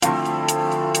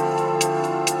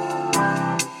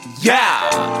Yeah.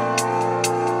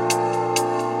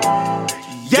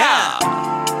 Yeah.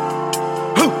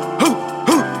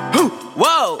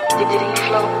 Whoa.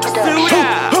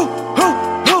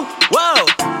 Whoa.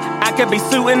 I could be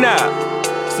suiting up,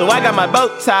 so I got my bow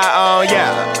tie on,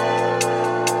 yeah.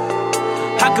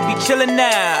 I could be chilling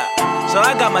now, so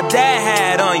I got my dad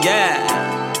hat on, yeah.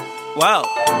 Whoa.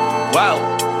 Whoa.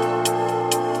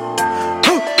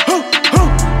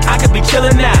 I could be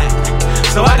chillin' now,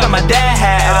 so I got my dad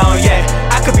hat on, yeah.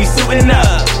 I could be suiting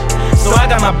up, so I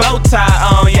got my bow tie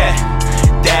on, yeah.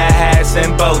 Dad hats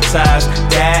and bow ties,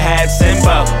 dad hats and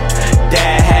bow,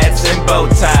 dad hats and bow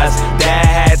ties, dad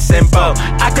hats and bow.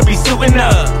 I could be suiting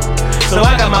up, so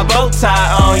I got my bow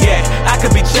tie on, yeah. I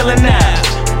could be chillin' now,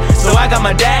 so I got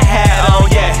my dad hat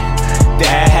on, yeah.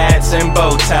 Dad hats and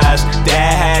bow ties,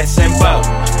 dad hats and bow,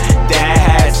 dad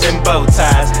hats and bow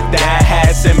ties, dad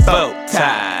hats and bow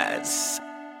ties.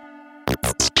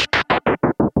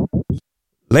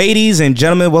 Ladies and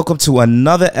gentlemen, welcome to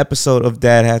another episode of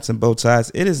Dad Hats and Bow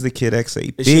Ties. It is the Kid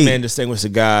XAB. It's your man, Distinguished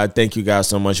God. Thank you guys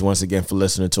so much once again for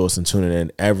listening to us and tuning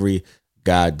in every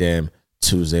goddamn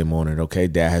Tuesday morning, okay?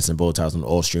 Dad Hats and Bow Ties on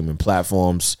all streaming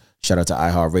platforms. Shout out to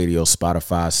iHeartRadio,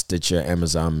 Spotify, Stitcher,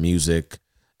 Amazon Music,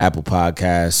 Apple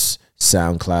Podcasts,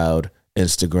 SoundCloud,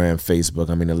 Instagram, Facebook.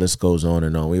 I mean, the list goes on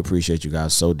and on. We appreciate you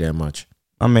guys so damn much.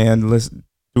 My man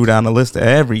threw down a list of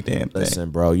every damn thing. Listen,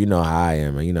 bro, you know how I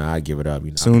am, and you know how I give it up.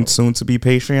 You know, soon to be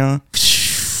Patreon.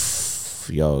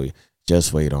 Yo,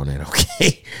 just wait on it,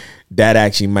 okay? That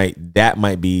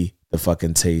might be the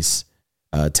fucking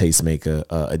tastemaker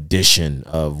edition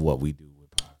of what we do.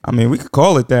 I mean, we could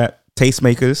call it that.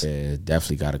 Tastemakers. Yeah,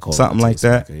 definitely got to call something it like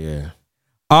that. Yeah.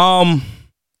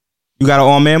 You got an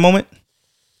all man moment?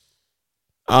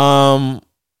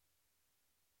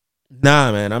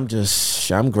 Nah, man, I'm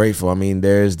grateful. I mean,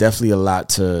 there's definitely a lot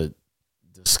to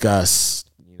discuss.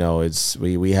 You know,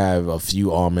 we have a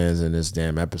few all-mans in this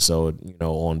damn episode, you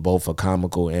know, on both a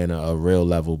comical and a real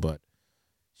level, but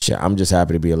shit, I'm just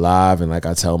happy to be alive. And like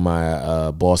I tell my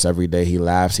boss every day, he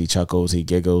laughs, he chuckles, he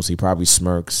giggles, he probably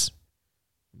smirks.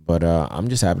 But I'm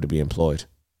just happy to be employed.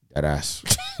 That ass.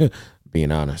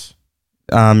 Being honest.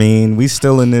 I mean, we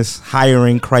still in this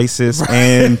hiring crisis, right?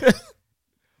 And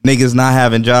niggas not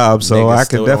having jobs, so I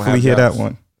could definitely hear that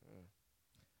one.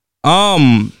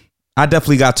 I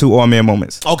definitely got two all man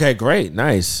moments. Okay, great,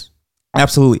 nice,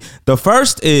 absolutely. The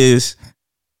first is,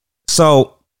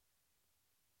 so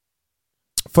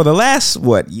for the last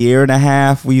year and a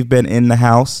half, we've been in the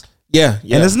house. Yeah.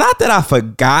 And it's not that I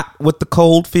forgot what the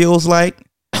cold feels like,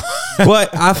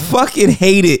 but I fucking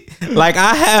hate it. Like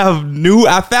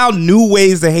I found new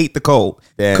ways to hate the cold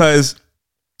because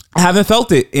I haven't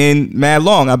felt it in mad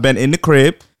long. I've been in the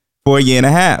crib for a year and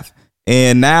a half,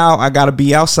 and now I gotta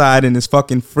be outside in this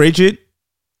fucking frigid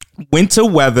winter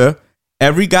weather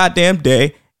every goddamn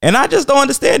day, and I just don't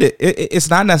understand it. It's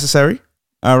not necessary.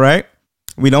 All right,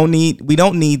 we don't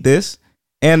need this,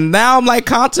 and now I'm like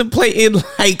contemplating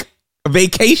like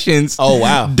vacations. Oh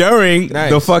wow! During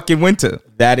the fucking winter.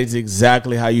 That is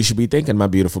exactly how you should be thinking, my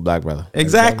beautiful black brother.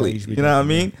 Exactly. You know what I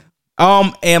mean?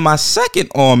 And my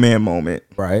second all man moment.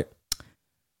 Right.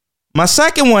 My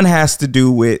second one has to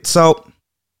do with, so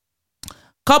a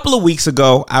couple of weeks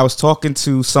ago, I was talking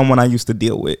to someone I used to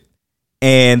deal with,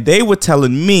 and they were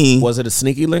telling me. Was it a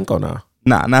sneaky link or not?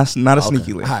 Nah, not a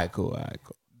sneaky link. All right, cool.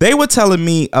 They were telling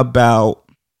me about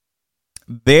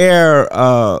their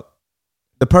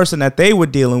the person that they were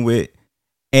dealing with,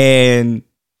 and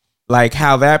like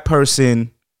how that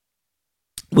person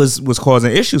was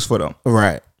causing issues for them.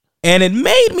 Right. And it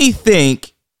made me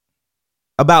think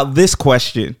about this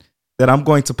question that I'm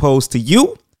going to pose to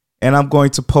you, and I'm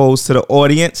going to pose to the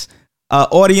audience.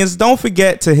 Audience, don't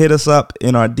forget to hit us up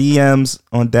in our DMs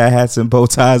on Dad Hats and Bow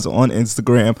Ties on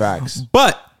Instagram. Facts.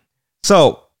 But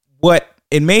so what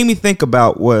it made me think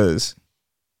about was,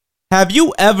 have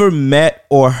you ever met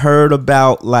or heard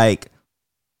about like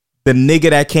the nigga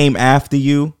that came after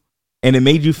you and it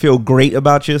made you feel great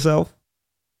about yourself?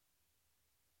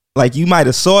 Like you might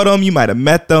have saw them, you might have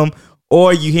met them,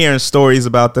 or you hearing stories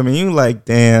about them and you like,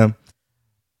 damn,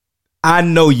 I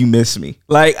know you miss me.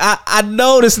 Like I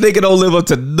know this nigga don't live up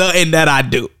to nothing that I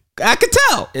do. I can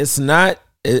tell. It's not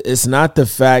the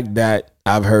fact that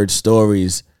I've heard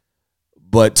stories,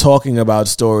 but talking about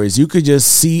stories, you could just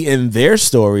see in their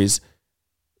stories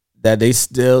that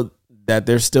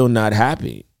they're still not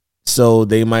happy. So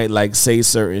they might like say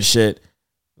certain shit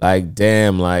like,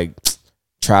 damn, like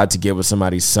tried to get with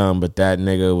somebody's son, but that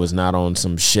nigga was not on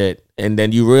some shit. And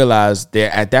then you realize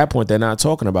at that point, they're not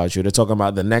talking about you. They're talking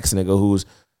about the next nigga who's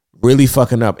really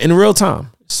fucking up in real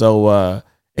time. So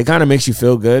it kind of makes you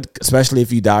feel good, especially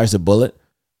if you dodge the bullet.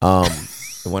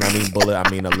 When I mean bullet, I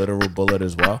mean a literal bullet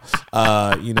as well.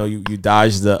 You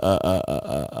dodged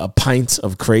a pint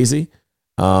of crazy.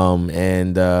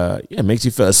 It makes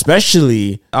you feel,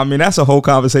 especially. I mean, that's a whole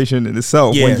conversation in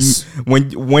itself. Yes.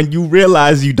 When you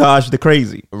realize you dodged the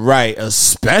crazy, right?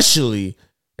 Especially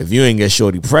if you ain't get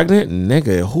shorty pregnant,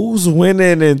 nigga. Who's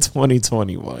winning in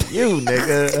 2021? You,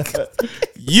 nigga.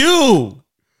 You.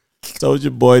 Told your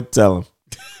boy, tell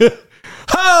him.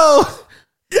 Oh,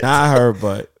 not her,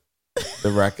 but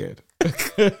the record.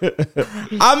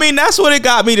 I mean, that's what it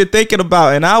got me to thinking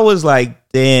about, and I was like,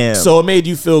 damn. So it made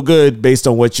you feel good based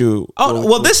on what you. Oh,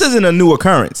 well, this isn't a new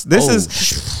occurrence. This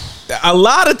is a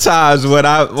lot of times when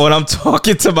I'm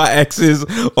talking to my exes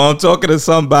or I'm talking to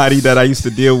somebody that I used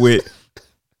to deal with.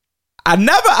 I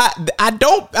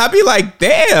be like,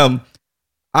 damn.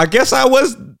 I guess I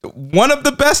was one of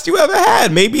the best you ever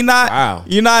had. Maybe not. Wow.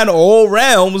 You're not in all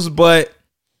realms, but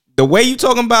the way you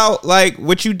talking about like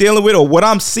what you dealing with or what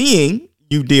I'm seeing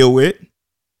you deal with,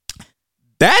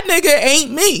 that nigga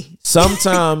ain't me.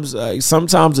 Sometimes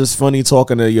it's funny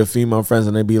talking to your female friends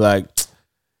and they be like,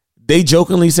 they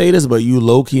jokingly say this, but you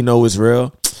low key know it's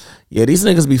real. Yeah, these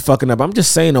niggas be fucking up. I'm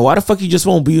just saying, why the fuck you just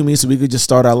won't be with me so we could just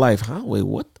start our life? Huh? Wait,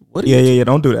 what? Yeah.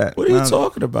 Don't do that. What are you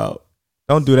talking about?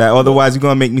 Don't do that. Otherwise, you're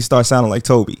gonna make me start sounding like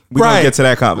Toby. We're gonna get to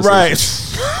that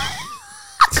conversation.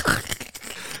 Right.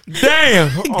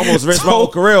 Damn. I almost risked my whole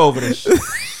career over this shit.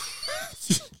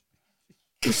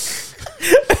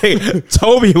 Hey,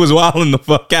 Toby was wilding the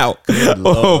fuck out.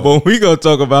 Oh, but we gonna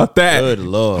talk about that. Good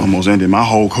Lord. Almost ended my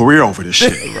whole career over this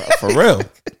shit. For real.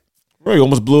 Bro, you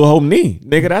almost blew a whole knee.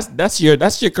 Nigga,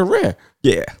 that's your career.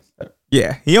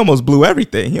 Yeah, he almost blew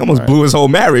everything. He almost blew his whole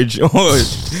marriage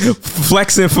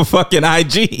flexing for fucking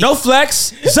IG. No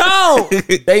flex. So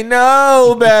they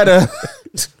know better.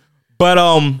 But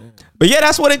yeah,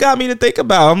 that's what it got me to think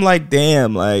about. I'm like,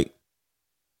 damn, like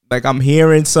I'm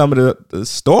hearing some of the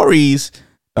stories,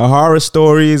 the horror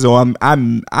stories, or I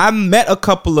met a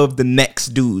couple of the next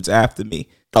dudes after me.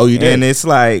 Oh, you did? And it's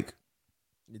like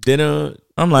dinner.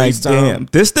 I'm like, damn,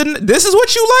 this is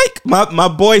what you like? My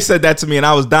boy said that to me and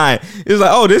I was dying. He was like,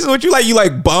 oh, this is what you like? You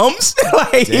like bums?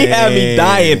 Like, he had me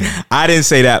dying. I didn't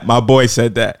say that. My boy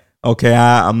said that. Okay,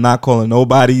 I'm not calling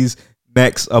nobody's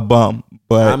next a bum.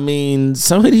 But I mean,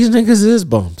 some of these niggas is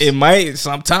bums. It might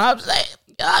sometimes, you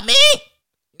know what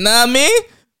I mean?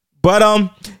 But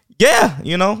yeah,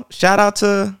 shout out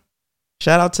to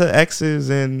exes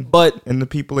and the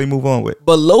people they move on with.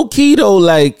 But low key though,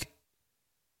 like,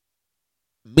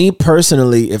 me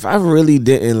personally, if I really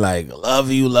didn't like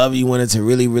love you, wanted to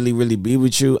really, really, really be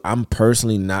with you, I'm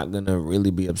personally not gonna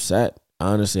really be upset.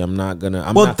 Honestly, I'm not gonna.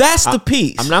 That's the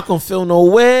piece. I'm not gonna feel no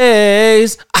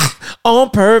ways on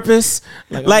purpose.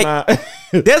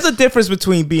 There's a difference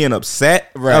between being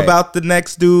upset about the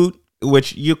next dude,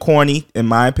 which you're corny in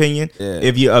my opinion. Yeah.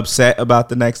 If you're upset about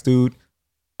the next dude,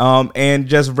 and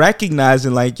just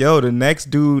recognizing like, yo, the next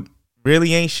dude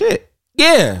really ain't shit.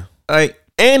 Yeah, like.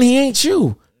 And he ain't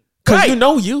you. Because you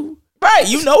know you. Right,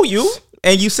 you know you.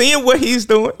 And you seeing what he's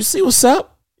doing. You see what's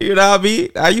up. You know what I mean?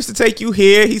 I used to take you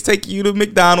here. He's taking you to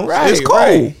McDonald's. Right, it's cool.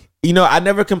 Right. You know, I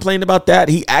never complained about that.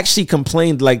 He actually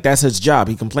complained like that's his job.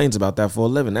 He complains about that for a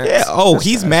living.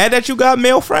 He's mad that you got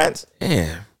male friends?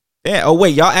 Yeah. Yeah. Oh,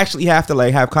 wait. Y'all actually have to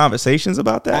like have conversations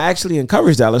about that? I actually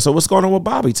encouraged that. So what's going on with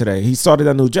Bobby today? He started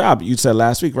a new job. You said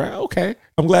last week, right? Okay.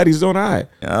 I'm glad he's doing all right.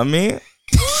 You know what I mean?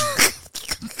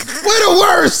 We're the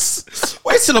worst.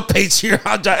 Wait till the Patreon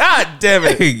drop. God damn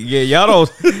it. Yeah, y'all don't.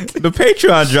 The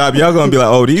Patreon drop, y'all gonna be like,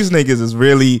 oh, these niggas is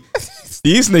really.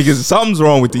 These niggas, something's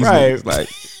wrong with these niggas.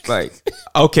 Like,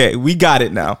 okay, we got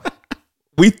it now.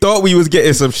 We thought we was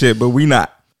getting some shit, but we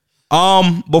not.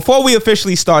 Before we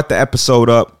officially start the episode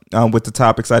up with the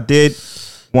topics, I did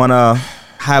want to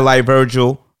highlight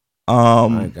Virgil.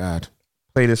 My God.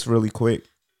 Play this really quick.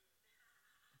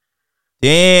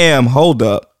 Damn, hold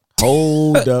up.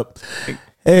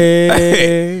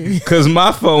 Hey. Because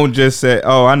my phone just said,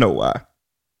 oh, I know why.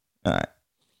 All right.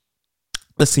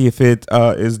 Let's see if it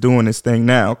is doing its thing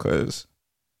now, because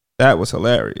that was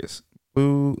hilarious.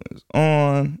 Boo is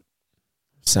on.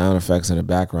 Sound effects in the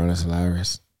background is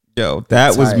hilarious. Yo,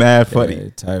 that was mad funny. Yeah,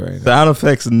 tight right now. Sound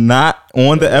effects not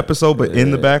on the episode, but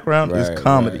in the background is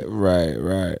comedy.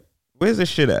 Right. Where's this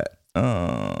shit at?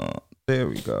 There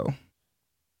we go.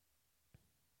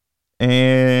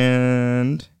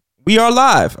 And we are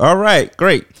live. All right,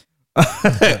 great.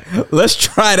 Let's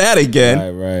try that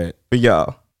again. Right. For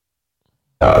y'all.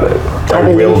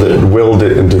 I willed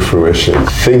it into fruition,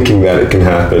 thinking that it can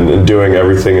happen and doing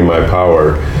everything in my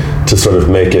power to sort of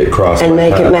make it cross and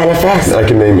make path. It manifest. I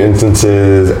can name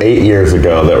instances 8 years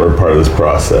ago that were part of this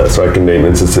process. So I can name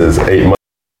instances 8 months.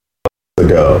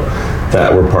 ago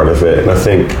that were part of it. And I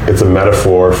think it's a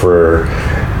metaphor for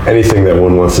anything that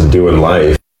one wants to do in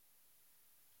life.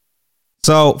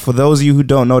 So, for those of you who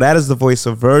don't know, that is the voice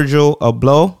of Virgil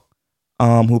Abloh,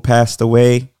 who passed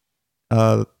away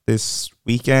this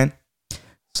weekend.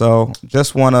 So,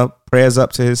 just want to prayers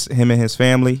up to him and his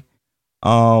family.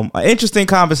 An interesting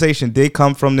conversation did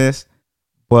come from this,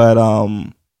 but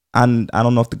I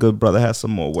don't know if the good brother has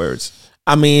some more words.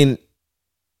 I mean,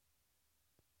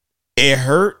 it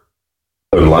hurt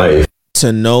In life.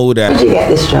 to know that How'd you get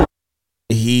this job?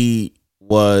 he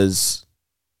was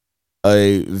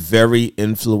a very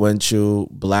influential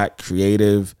black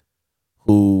creative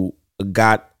who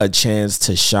got a chance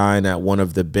to shine at one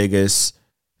of the biggest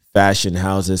fashion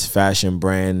houses, fashion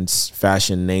brands,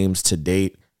 fashion names to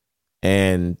date.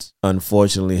 And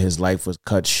unfortunately, his life was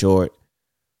cut short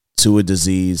to a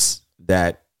disease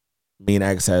that me and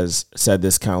X has said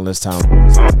this countless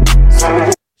times,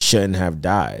 shouldn't have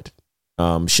died,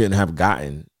 shouldn't have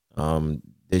gotten.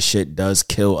 This shit does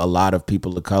kill a lot of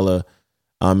people of color.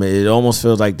 It almost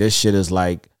feels like this shit is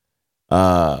like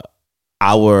our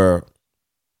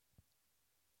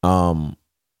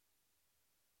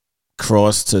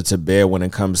cross to bear when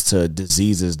it comes to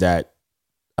diseases that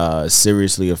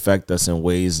seriously affect us in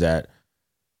ways that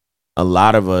a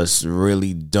lot of us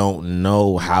really don't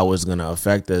know how it's going to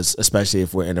affect us, especially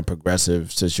if we're in a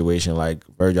progressive situation like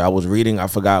Virgil. I was reading, I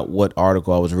forgot what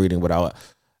article I was reading, but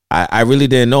I really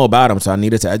didn't know about him, so I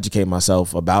needed to educate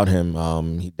myself about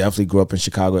him. He definitely grew up in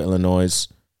Chicago, Illinois.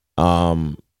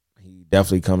 He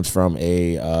definitely comes from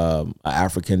a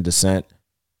African descent.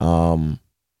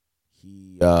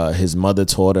 His mother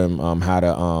taught him how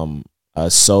to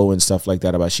sew and stuff like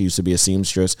that. She used to be a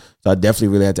seamstress, so I definitely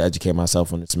really had to educate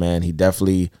myself on this man. He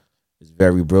definitely is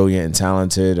very brilliant and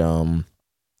talented. I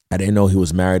didn't know he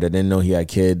was married. I didn't know he had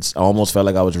kids. I almost felt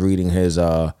like I was reading his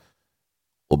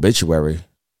obituary.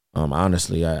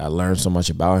 Honestly, I learned so much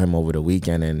about him over the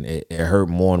weekend, and it hurt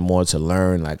more and more to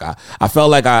learn. Like I felt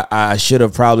like I should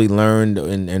have probably learned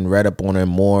and read up on him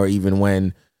more, even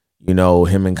when, you know,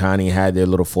 him and Kanye had their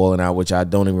little falling out, which I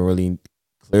don't even really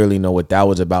clearly know what that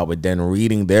was about. But then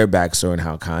reading their backstory and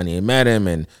how Kanye met him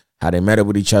and how they met up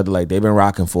with each other, like they've been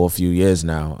rocking for a few years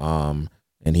now.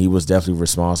 And he was definitely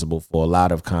responsible for a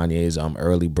lot of Kanye's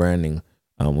early branding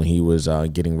when he was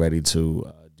getting ready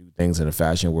to things in the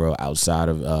fashion world outside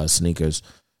of sneakers.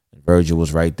 Virgil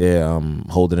was right there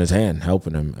holding his hand,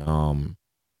 helping him.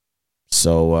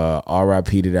 So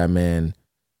R.I.P. to that man.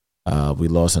 We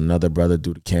lost another brother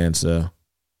due to cancer.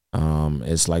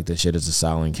 It's like this shit is a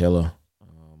silent killer.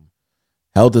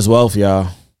 Health is wealth, y'all.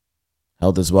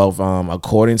 Health is wealth.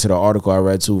 According to the article I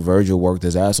read too, Virgil worked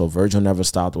his ass off. Virgil never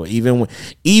stopped.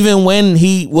 Even when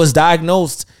he was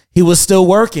diagnosed, he was still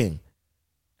working.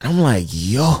 I'm like,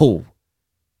 yo,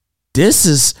 this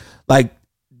is like,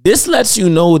 this lets you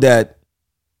know that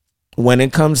when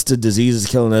it comes to diseases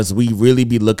killing us, we really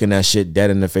be looking at shit dead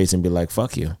in the face and be like,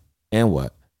 fuck you. And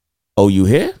what? Oh, you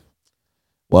here?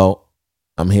 Well,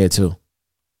 I'm here too.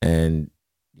 And,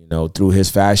 you know, through his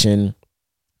fashion,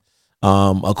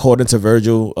 according to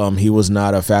Virgil, he was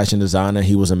not a fashion designer.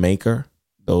 He was a maker.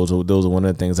 Those are one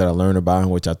of the things that I learned about him,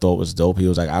 which I thought was dope. He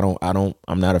was like,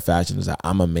 I'm not a fashion designer.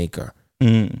 I'm a maker.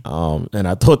 And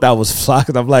I thought that was fly,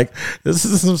 because I'm like, this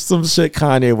is some shit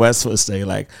Kanye West would say.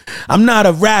 Like, I'm not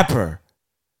a rapper,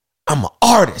 I'm an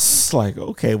artist. Like,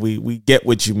 okay, we get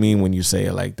what you mean when you say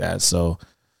it like that. So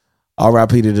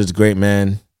R.I.P. to this great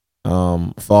man,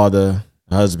 father,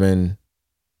 husband,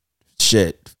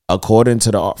 shit. According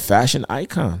to the fashion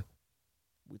icon,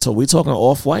 so we talking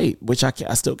Off-White, which I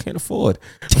still can't afford.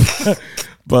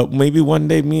 But maybe one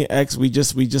day, me and X, we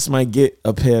just might get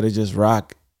a pair to just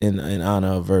rock in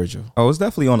honor of Virgil. Oh, it's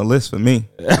definitely on the list for me.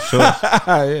 For sure.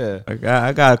 Yeah.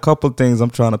 I got a couple of things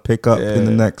I'm trying to pick up in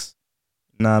the next.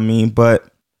 You know what I mean?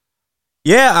 But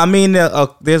yeah, I mean,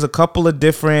 there's a couple of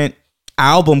different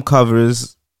album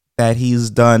covers that he's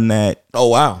done that. Oh,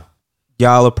 wow.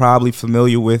 Y'all are probably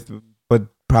familiar with, but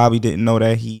probably didn't know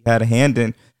that he had a hand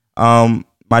in.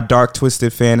 My Dark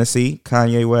Twisted Fantasy,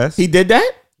 Kanye West. He did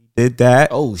that? He did that.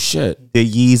 Oh, shit. The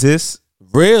Yeezus.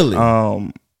 Really?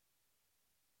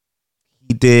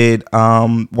 He did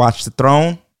Watch the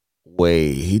Throne.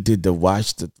 Wait, he did the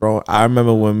Watch the Throne. I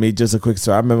remember just a quick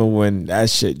story. I remember when that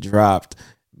shit dropped,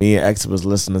 me and X was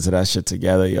listening to that shit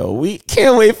together. Yo, we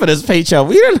can't wait for this Patreon.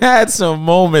 We done had some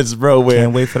moments, bro, where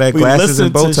can't wait for that glasses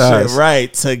and bow ties. Shit,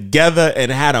 right, together and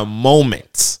had a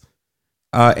moment.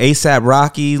 ASAP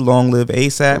Rocky, Long Live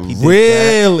ASAP. He did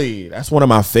really? That's one of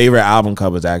my favorite album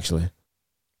covers, actually.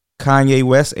 Kanye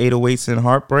West, 808s and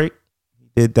Heartbreak. He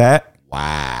did that.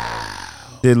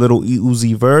 Wow. Did little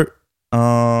Uzi Vert.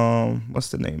 What's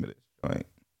the name of this joint?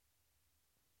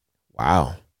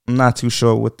 Wow. I'm not too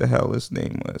sure what the hell his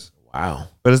name was. Wow.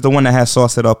 But it's the one that has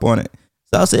Sauce It Up on it.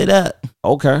 Sauce It Up.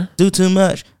 Okay. Do too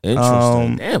much.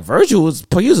 Interesting. Damn, Virgil was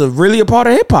really a part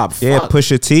of hip hop. Yeah,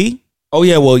 Pusha T. Oh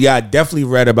yeah, well yeah, I definitely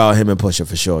read about him and Pusha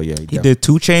for sure. Yeah, He did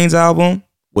 2 Chainz album.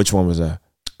 Which one was that?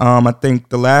 I think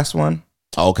the last one.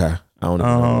 Oh, okay, I don't even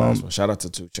know the last one. Shout out to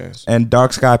 2 Chainz. And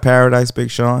Dark Sky Paradise,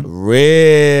 Big Sean.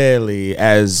 Really,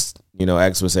 as you know,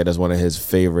 X would say that's one of his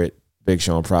favorite Big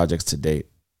Sean projects to date.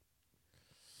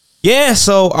 Yeah,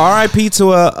 so R.I.P.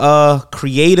 to a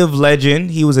creative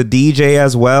legend. He was a DJ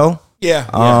as well. Yeah,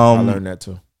 I learned that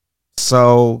too.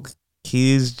 So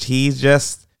he's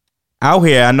just out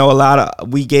here. I know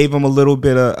we gave him a little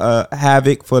bit of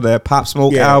Havoc for the Pop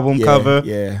Smoke album cover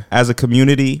as a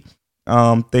community,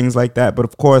 things like that. But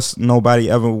of course,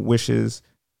 nobody ever wishes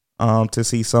to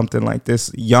see something like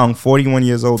this. Young, 41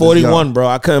 years old. 41, bro.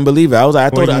 I couldn't believe it.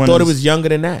 I thought it was younger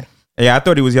than that. Yeah, I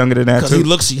thought he was younger than that too. Because he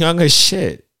looks young as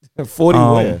shit.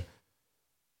 41.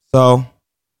 So,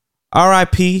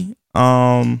 R.I.P.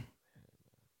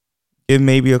 Give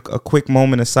maybe a quick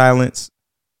moment of silence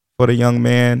for the young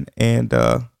man, and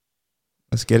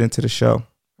let's get into the show.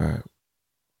 All right.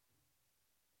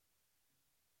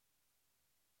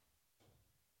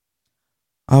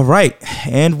 All right,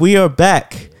 and we are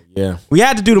back. Yeah. We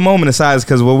had to do the moment of silence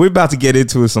because what we're about to get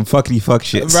into is some fuckity fuck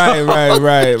shit. Right.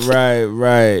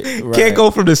 Can't go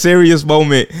from the serious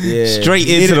moment straight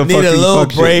into the fuckity need a little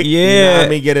fuck break. shit. Yeah. You know what I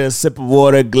mean? Get a sip of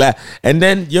water, glass, and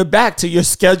then you're back to your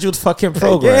scheduled fucking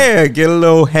program. Yeah, get a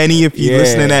little Henny if you're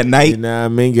listening at night. You know what I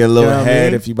mean? Get a little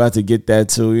head if if you're about to get that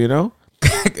too, you know?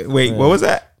 Wait, what was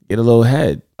that? Get a little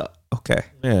head. Okay.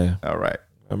 Yeah. All right.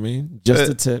 I mean,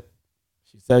 just a tip.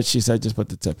 She said just put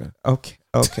the tip in. Okay.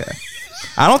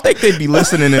 I don't think they'd be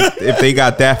listening if they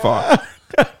got that far.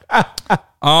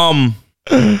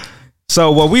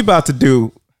 So what we about to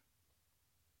do,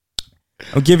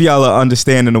 I'll give y'all an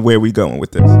understanding of where we going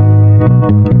with this.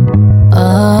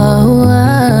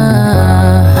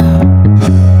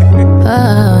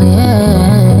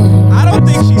 I don't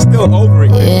think she's still over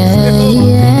it.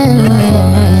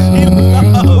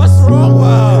 What's wrong with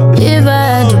her? If I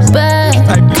had to back,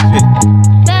 Type of shit.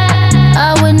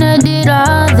 I wouldn't have did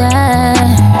all that.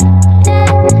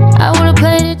 I would have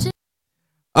played it.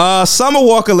 Summer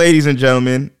Walker, ladies and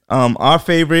gentlemen, our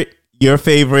favorite, your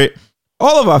favorite,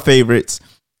 all of our favorites,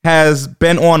 has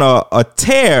been on a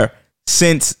tear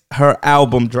since her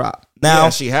album dropped. Now, Yeah,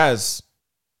 she has.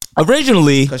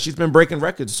 originally, Because she's been breaking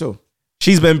records too.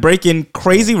 she's been breaking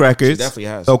crazy records. She definitely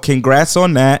has. So congrats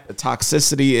on that. The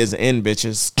toxicity is in,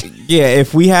 bitches. Yeah,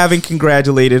 if we haven't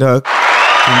congratulated her,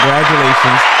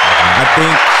 congratulations. I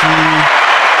think she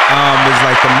is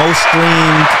like the most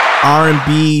streamed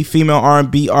R&B, female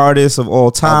R&B artist of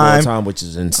all time. Which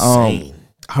is insane.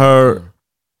 Her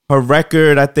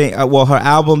record, I think, her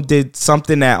album did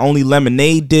something that only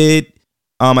Lemonade did.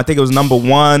 I think it was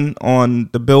 #1 on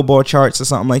the Billboard charts or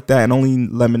something like that, and only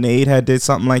Lemonade did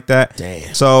something like that.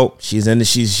 Damn. So She's in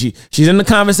the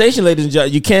conversation, ladies and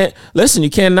gentlemen. You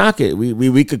can't knock it.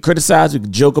 We could criticize, we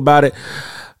could joke about it.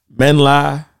 Men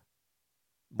lie,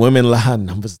 women lie,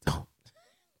 numbers don't.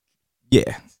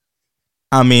 yeah,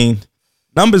 I mean,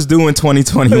 numbers do in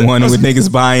 2021 with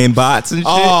niggas buying bots and shit.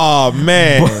 Oh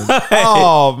man.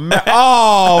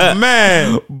 Oh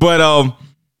man. But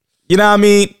you know what I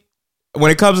mean? When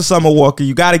it comes to Summer Walker,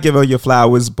 you got to give her your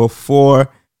flowers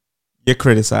before you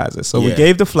criticize her. So we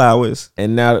gave the flowers.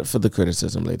 And now for the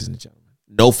criticism, ladies and gentlemen.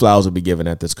 No flowers will be given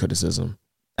at this criticism.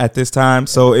 At this time.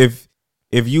 So if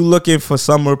you looking for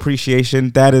summer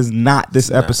appreciation, that is not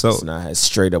this episode. It's not. It's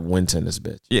straight up winter in this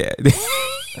bitch. Yeah.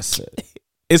 That's it.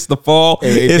 It's the fall.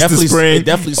 It's the spring. It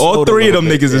definitely all snowed three a of them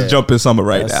little bit, niggas is jumping summer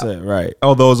right That's now. it, right.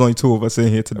 Although there's only 2 of us in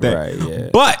here today. Right, yeah.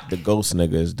 But the ghost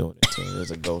nigga is doing it too.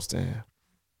 There's a ghost in here.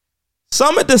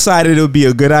 Summer decided it would be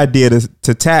a good idea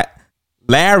to tap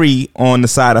Larry on the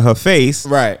side of her face.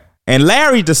 Right. And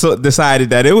Larry decided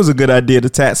that it was a good idea to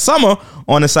tap Summer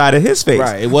on the side of his face.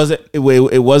 Right. It wasn't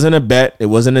a bet. It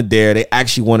wasn't a dare. They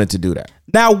actually wanted to do that.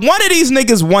 Now, one of these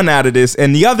niggas won out of this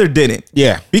and the other didn't.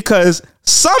 Yeah. Because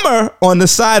Summer on the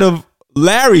side of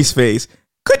Larry's face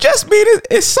could just mean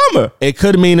it's Summer. It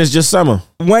could mean it's just summer.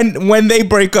 When they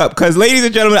break up. Because, ladies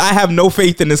and gentlemen, I have no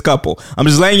faith in this couple. I'm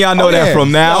just letting y'all know that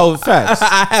from now. Oh, facts.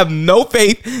 I have no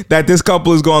faith that this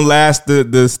couple is going to last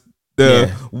the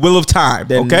will of time.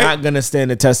 They're okay? not going to stand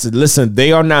the test. Listen,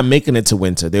 they are not making it to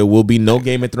winter. There will be no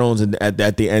Game of Thrones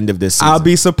at the end of this season. I'd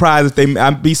be surprised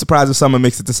if Summer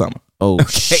makes it to summer. Oh,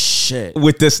 shit.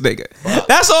 With this nigga.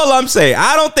 That's all I'm saying.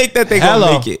 I don't think that they're going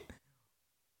to make it.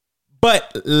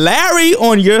 But Larry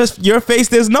on your face,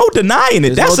 there's no denying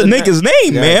it. That's a nigga's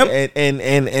name, man.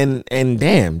 And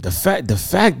damn, the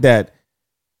fact that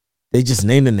they just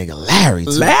named the nigga Larry.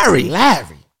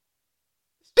 Larry.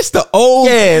 Just the old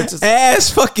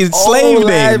ass fucking slave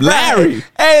name, Larry.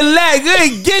 Hey,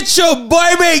 Larry, get your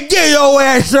boy, man, get your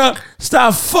ass up.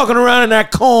 Stop fucking around in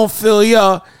that cornfield,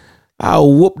 y'all.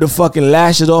 I'll whoop the fucking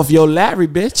lashes off your Larry,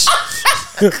 bitch.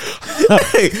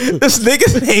 Hey, this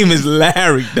nigga's name is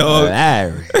Larry, dog.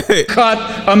 Larry.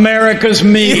 Cut America's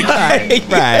meat. Right.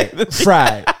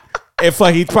 And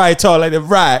fuck, he probably talk like that.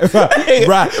 Right.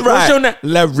 What's your name?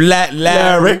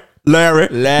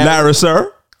 Larry,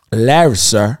 sir. Larry,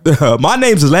 sir. My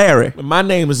name's Larry. My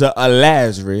name is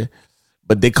Lazarus,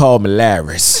 but they call me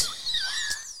Laris.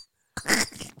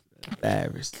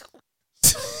 Laris.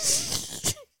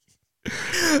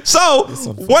 So,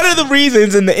 one of the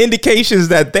reasons and the indications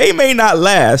that they may not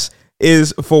last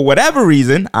is, for whatever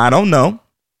reason, I don't know,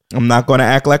 I'm not going to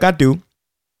act like I do,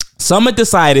 someone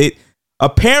decided,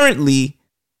 apparently,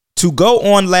 to go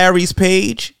on Larry's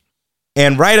page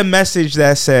and write a message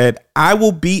that said, I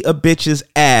will beat a bitch's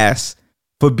ass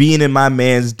for being in my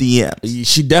man's DMs.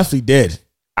 She definitely did.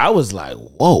 I was like,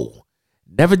 whoa.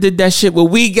 Never did that shit, but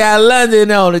we got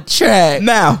London on the track.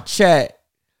 Now, chat.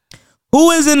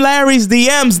 Who is in Larry's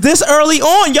DMs this early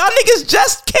on? Y'all niggas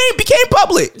just became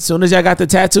public. As soon as y'all got the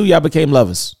tattoo, y'all became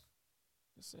lovers.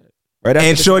 Right after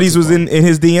and Shorty's was in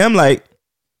his DM, like.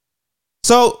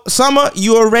 So, Summer,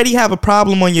 you already have a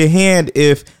problem on your hand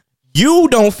if you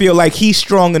don't feel like he's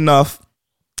strong enough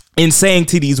in saying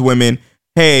to these women,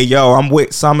 hey, yo, I'm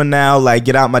with Summer now, like,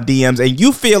 get out my DMs. And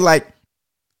you feel like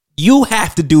you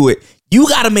have to do it. You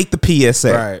got to make the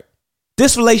PSA. Right.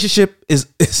 This relationship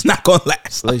it's not going to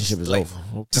last. Relationship is over.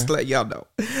 Okay. Just to let y'all know.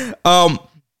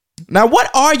 Now, what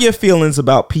are your feelings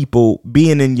about people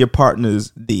being in your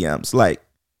partner's DMs? Like,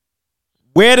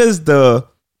 where does the,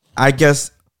 I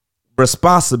guess,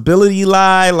 responsibility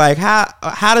lie? Like, how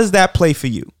does that play for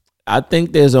you? I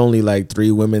think there's only like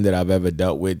 3 women that I've ever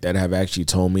dealt with that have actually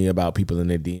told me about people in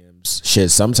their DMs.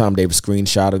 Shit, sometimes they've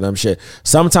screenshotted them. Shit,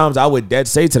 sometimes I would dead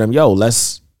say to them, yo,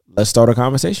 let's start a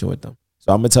conversation with them.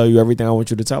 So I'm going to tell you everything I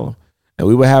want you to tell them. And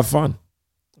we would have fun.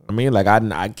 I mean, like,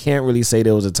 I can't really say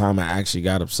there was a time I actually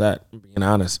got upset, being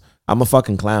honest. I'm a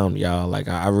fucking clown, y'all. Like,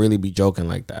 I really be joking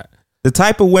like that. The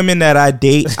type of women that I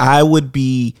date, I would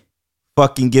be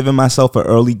fucking giving myself an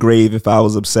early grave if I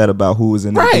was upset about who was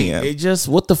in the DM. It just,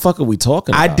 what the fuck are we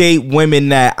talking about? I date women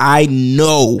that I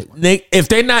know. If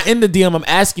they're not in the DM, I'm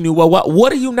asking you, well,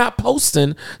 what are you not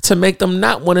posting to make them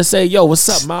not want to say, yo, what's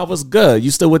up, Ma? What's good?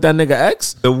 You still with that nigga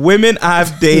X? The women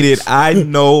I've dated, I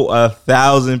know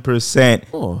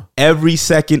 1,000%. Every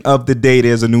second of the day,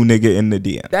 there's a new nigga in the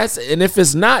DM. And if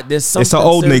it's not, there's something. It's an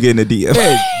old nigga in the DM.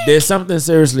 Yeah, there's something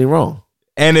seriously wrong.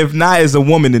 And if not, it's a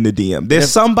woman in the DM.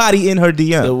 There's somebody in her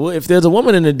DM. If there's a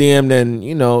woman in the DM, then,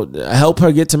 you know, help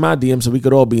her get to my DM so we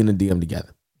could all be in the DM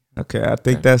together. Okay, I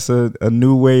think that's a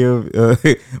new way of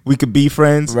we could be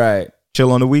friends. Right. Chill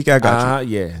on the week. I got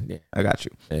you. Yeah. I got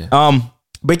you. Yeah.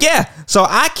 But yeah, so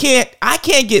I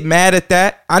can't get mad at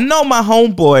that. I know my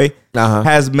homeboy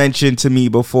has mentioned to me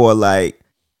before, like,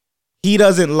 he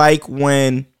doesn't like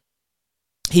when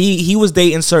he was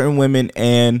dating certain women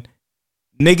and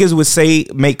niggas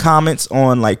would make comments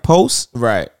on like posts.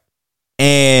 Right.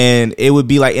 And it would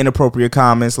be like inappropriate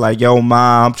comments like, yo,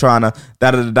 ma, I'm trying to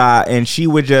da-da-da-da. And she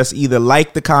would just either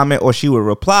like the comment or she would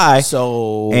reply.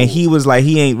 And he was like,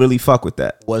 he ain't really fuck with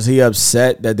that. Was he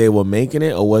upset that they were making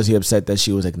it, or was he upset that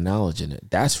she was acknowledging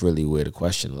it? That's really where the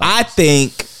question lies. I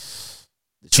think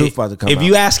the truth about to come out. If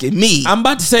you asking me, I'm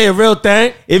about to say a real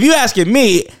thing. If you asking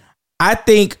me, I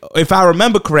think, if I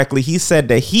remember correctly, he said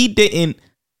that he didn't.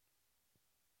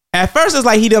 At first, it's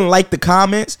like he didn't like the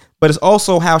comments, but it's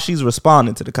also how she's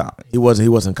responding to the comments. He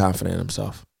wasn't confident in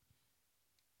himself.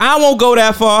 I won't go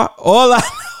that far. All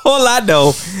I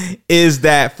know is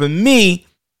that for me,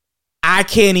 I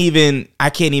can't even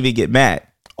get mad.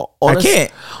 I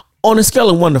can't. On a scale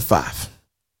of 1 to 5,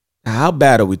 how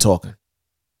bad are we talking?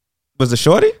 Was it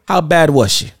shorty? How bad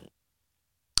was she?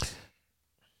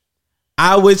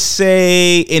 I would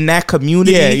say in that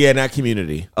community. Yeah, in that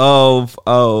community of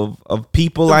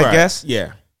people, right. I guess.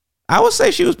 Yeah. I would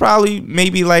say she was probably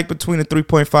maybe like between a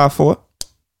 3.54.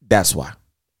 That's why.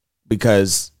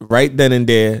 Because right then and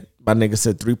there, my nigga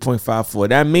said 3.54.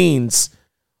 That means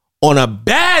on a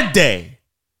bad day,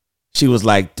 she was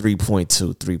like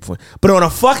 3.2, 3. But on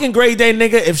a fucking great day,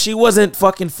 nigga, if she wasn't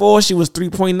fucking 4, she was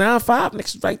 3.95.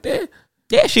 Niggas right there.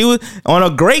 Yeah, she was on a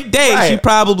great day. Right. She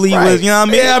probably was, you know what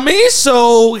I mean? Yeah, I mean,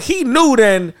 so he knew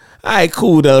then, all right,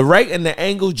 cool. The right and the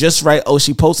angle just right. Oh,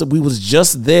 she posted, we was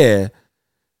just there.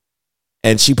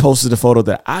 and she posted a photo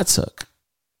that I took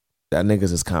that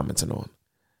niggas is commenting on.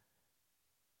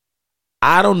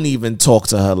 I don't even talk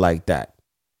to her like that.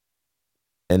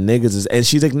 And niggas is, and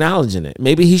she's acknowledging it.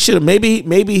 Maybe he should have.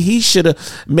 Maybe he should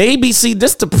have. Maybe see,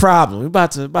 this the problem. We're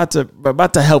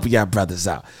about to help y'all brothers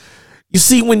out. You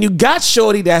see, when you got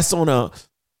shorty that's on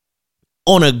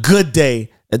a good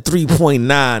day at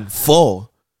 3.9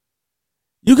 full,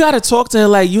 you gotta talk to her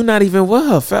like you're not even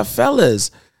with her,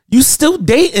 fellas. You still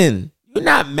dating. You're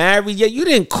not married yet. You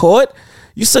didn't court.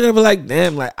 You still gonna be like,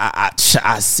 damn, like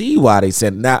I see why they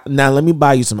said now let me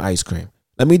buy you some ice cream.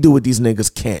 Let me do what these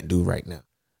niggas can't do right now.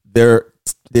 They're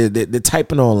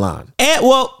typing online. And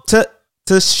well,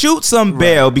 to shoot some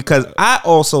bail, because I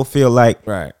also feel like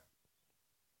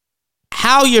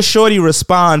how your shorty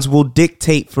responds will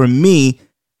dictate for me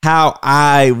how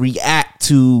I react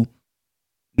to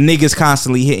niggas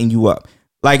constantly hitting you up.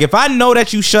 Like if I know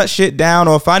that you shut shit down,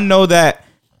 or if I know that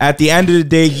at the end of the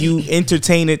day you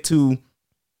entertain it to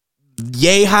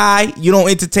yay high, you don't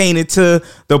entertain it to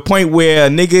the point where a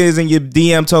nigga is in your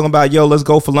DM talking about, yo, let's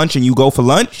go for lunch, and you go for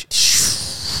lunch,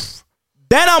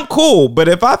 then I'm cool. But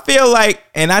if I feel like,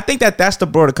 and I think that that's the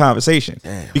broader conversation.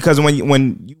 Damn. Because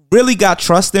when you really got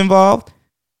trust involved,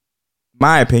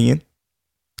 my opinion,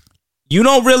 you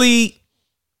don't really,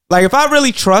 like if I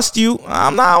really trust you, I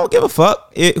don't give a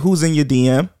fuck who's in your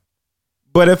DM.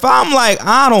 But if I'm like,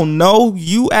 I don't know,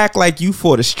 you act like you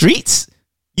for the streets,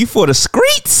 you for the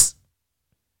streets,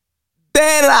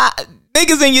 then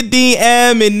niggas in your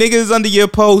DM and niggas under your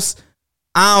post,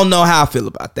 I don't know how I feel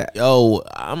about that. Yo,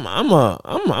 I'm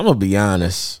gonna be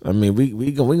honest. I mean,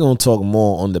 we gonna talk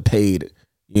more on the paid,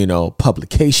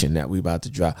 publication that we about to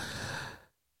drop.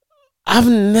 I've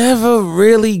never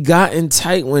really gotten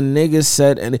tight when niggas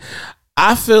said, and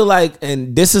I feel like,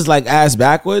 and this is like ass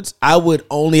backwards, I would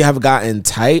only have gotten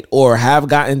tight or have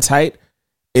gotten tight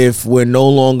if we're no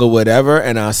longer whatever,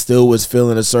 and I still was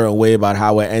feeling a certain way about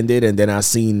how it ended, and then I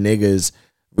seen niggas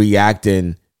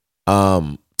reacting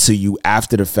to you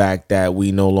after the fact that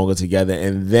we no longer together,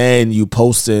 and then you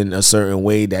posting a certain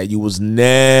way that you was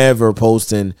never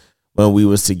posting when we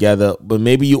was together. But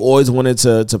maybe you always wanted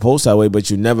to post that way, but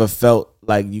you never felt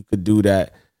like you could do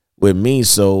that with me.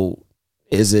 So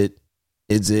is it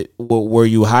were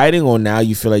you hiding, or now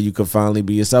you feel like you could finally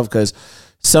be yourself? Because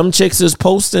some chicks is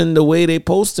posting the way they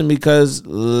posting because,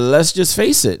 let's just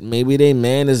face it, maybe they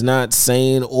man is not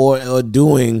saying or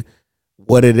doing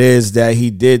what it is that he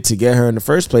did to get her in the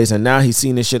first place, and now he's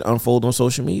seen this shit unfold on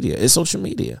social media. It's social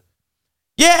media.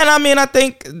 Yeah, and I mean, I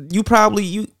think you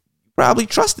probably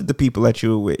trusted the people that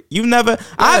you were with.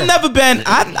 I've never been,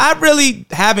 I really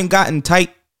haven't gotten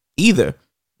tight either.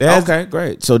 Okay,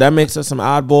 great. So that makes us some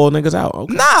oddball niggas out.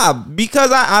 Okay. Nah, because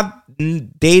I've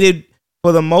dated,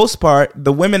 for the most part,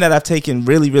 the women that I've taken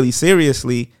really, really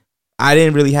seriously, I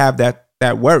didn't really have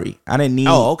that worry. I didn't need.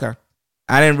 Oh, okay.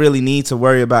 I didn't really need to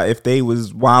worry about if they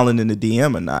was wilding in the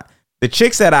DM or not. The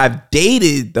chicks that I've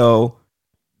dated, though,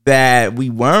 that we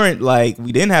weren't like,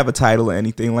 we didn't have a title or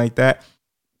anything like that.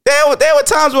 There were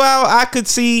times where I could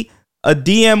see a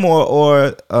DM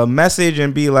or a message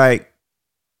and be like,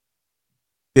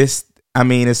 this, I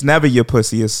mean, it's never your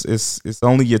pussy. It's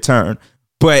only your turn.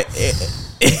 But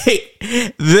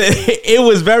it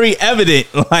was very evident,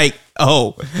 like,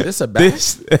 oh, this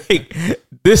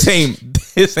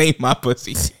ain't my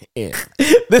pussy. Yeah.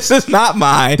 This is not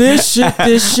mine. This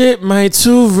shit might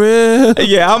too real.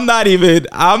 Yeah, I'm not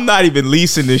even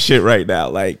leasing this shit right now.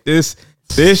 Like this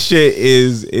shit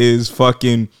is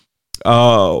fucking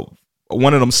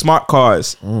one of them smart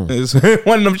cars. It's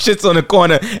one of them shits on the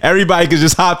corner. Everybody can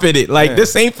just hop in it. Like,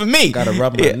 this ain't for me. Gotta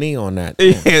rub my knee on that.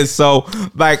 Yeah, so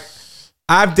like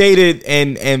I've dated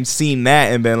and seen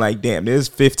that and been like, damn, there's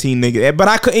 15 niggas. But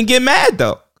I couldn't get mad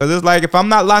though. Cause it's like, if I'm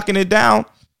not locking it down,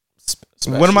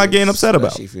 what am I getting upset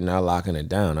about? If you're not locking it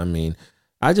down. I mean,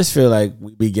 I just feel like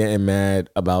we be getting mad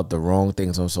about the wrong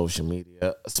things on social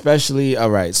media. Especially,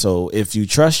 all right, so if you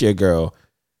trust your girl,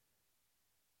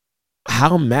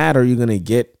 how mad are you gonna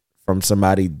get from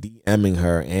somebody DMing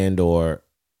her and or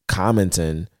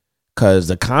commenting? Because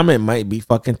the comment might be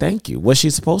fucking thank you. What's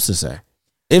she supposed to say?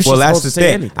 If well, that's the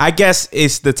thing. I guess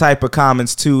it's the type of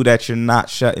comments too that you're not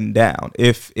shutting down.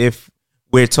 If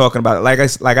we're talking about it, like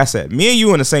I said, me and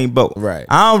you in the same boat. Right.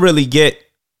 I don't really get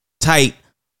tight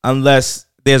unless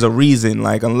there's a reason.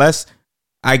 Like, unless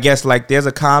I guess like there's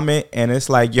a comment and it's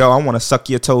like, yo, I want to suck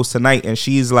your toes tonight, and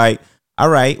she's like, all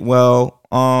right, well,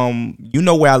 you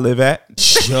know where I live at.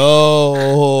 Yo.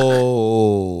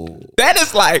 That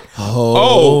is like,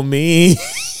 oh me.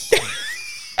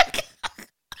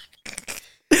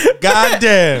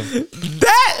 Goddamn.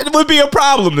 That It would be a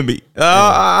problem to me.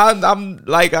 I'm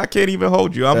like, I can't even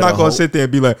hold you. I'm not going to sit there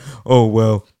and be like, oh,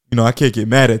 well, I can't get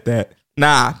mad at that.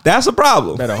 Nah, that's a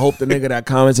problem. Better hope the nigga that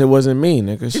commented wasn't me,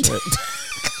 nigga. Shit.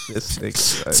 This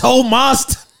nigga. Toe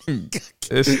monster.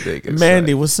 This nigga.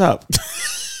 Mandy, what's up?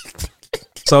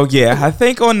 So, yeah, I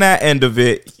think on that end of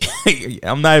it,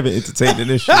 I'm not even entertaining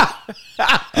this shit.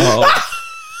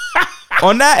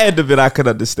 On that end of it, I could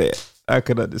understand.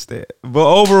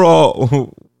 But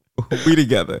overall, we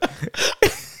together.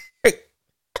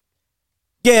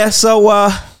 Yeah, so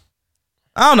I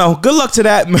don't know. Good luck to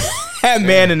that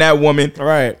man and that woman. All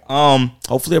right.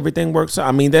 Hopefully everything works out.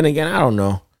 I mean, then again, I don't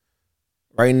know.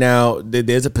 Right now,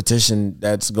 there's a petition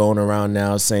that's going around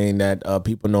now saying that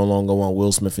people no longer want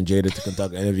Will Smith and Jada to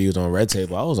conduct interviews on Red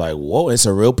Table. I was like, whoa, it's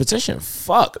a real petition.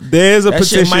 Fuck. There's a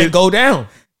petition. Shit might go down.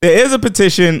 There is a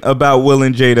petition about Will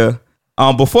and Jada.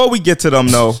 Before we get to them,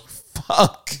 though,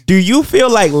 fuck. Do you feel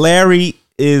like Larry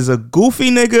is a goofy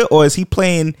nigga or is he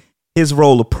playing his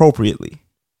role appropriately?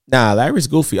 Nah, Larry's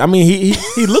goofy. I mean,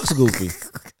 he looks goofy.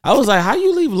 I was like, how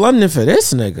you leave London for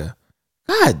this nigga?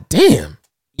 God damn.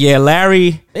 Yeah,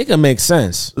 Larry. It can make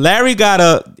sense. Larry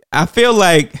I feel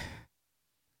like,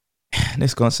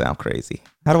 this gonna sound crazy.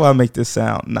 How do I make this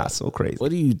sound not so crazy?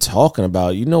 What are you talking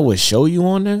about? You know what show you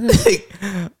on,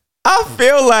 nigga? I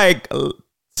feel like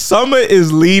Summer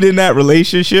is leading that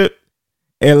relationship.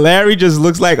 And Larry just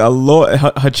looks like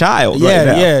her child. Yeah, right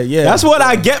now. yeah. That's what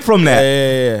I get from that.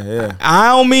 Yeah. I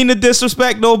don't mean to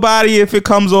disrespect nobody if it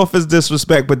comes off as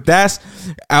disrespect, but that's,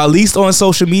 at least on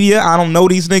social media, I don't know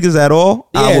these niggas at all.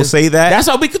 Yeah, I will say that. That's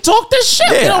how we can talk this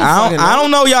shit. Yeah, I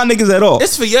don't know y'all niggas at all.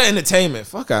 It's for your entertainment.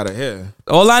 Fuck out of here.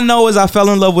 All I know is I fell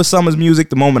in love with Summer's music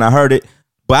the moment I heard it,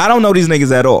 but I don't know these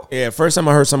niggas at all. Yeah, first time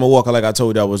I heard Summer Walker, like I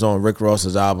told you, I was on Rick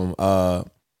Ross's album,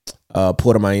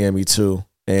 Port of Miami 2.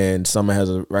 And Summer has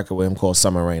a record with him called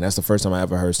Summer Rain. That's the first time I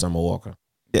ever heard Summer Walker.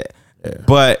 Yeah.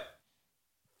 But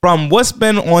from what's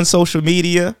been on social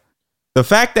media, the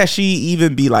fact that she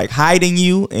even be like hiding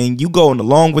you and you going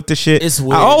along with the shit, it's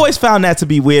weird. I always found that to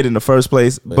be weird in the first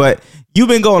place. But you've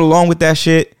been going along with that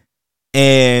shit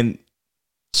and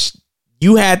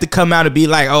you had to come out and be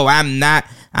like, oh, I'm not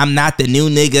the new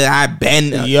nigga. I've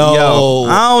been. Yo,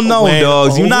 I don't know,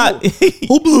 dogs. You not.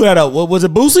 Who blew that up? What was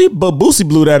it? Boosie? But Boosie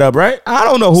blew that up, right? I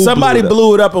don't know who. Somebody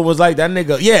blew it up and was like, that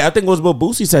nigga. Yeah, I think it was what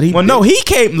Boosie said. No, he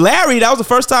came. Larry. That was the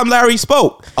first time Larry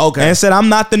spoke. Okay, and said, I'm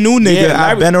not the new nigga. Yeah,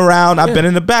 Larry, I've been around. I've been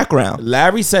in the background.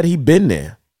 Larry said he been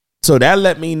there, so that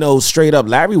let me know straight up.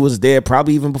 Larry was there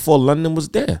probably even before London was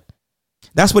there.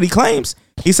 That's what he claims.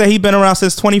 He said he been around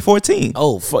since 2014.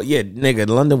 Oh, fuck yeah, nigga.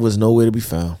 London was nowhere to be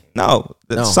found. No.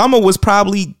 Summer was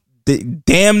probably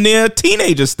damn near a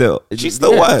teenager still. She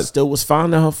still was. Still was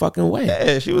finding her fucking way.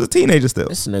 Yeah, she was a teenager still.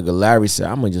 This nigga Larry said,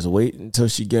 I'm going to just wait until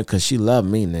she get, because she love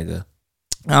me, nigga.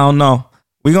 I don't know.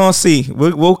 We going to see.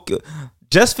 We'll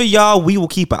just for y'all, we will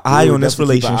keep an eye on this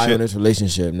relationship. Keep an eye on this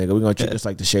relationship, nigga. We're going to treat this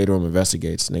like the Shade Room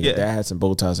Investigates, nigga. Yeah. That had some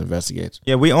bow ties investigates.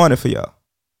 Yeah, we on it for y'all.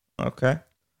 Okay.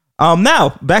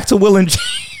 Now back to Will and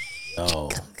Jada. Oh,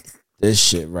 this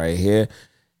shit right here.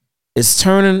 It's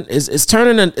turning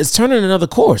another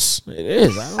course. It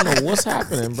is. I don't know what's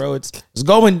happening, bro. It's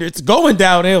going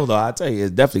downhill though. I tell you,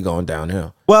 it's definitely going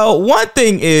downhill. Well, one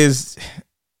thing is,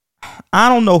 I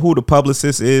don't know who the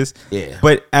publicist is. Yeah.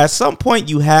 But at some point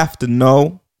you have to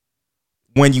know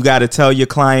when you got to tell your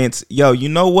clients, yo, you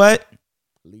know what?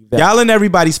 Y'all in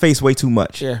everybody's face way too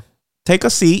much. Yeah. Take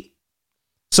a seat.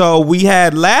 So we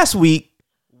had last week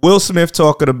Will Smith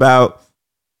talking about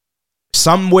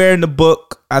somewhere in the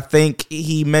book, I think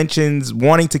he mentions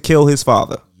wanting to kill his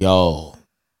father. Yo.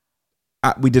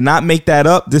 We did not make that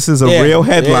up. This is a real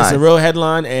headline. Yeah, it's a real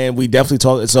headline, and we definitely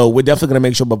talk. So we're definitely going to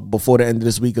make sure before the end of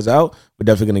this week is out, we're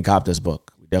definitely going to cop this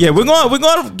book. Yeah, we're going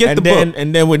to get the book.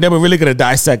 And then we're really going to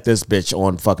dissect this bitch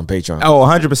on fucking Patreon. Oh,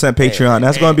 100% Patreon.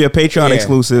 That's going to be a Patreon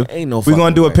exclusive. Ain't no We're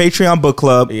going to do a Patreon book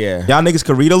club. Yeah. Y'all niggas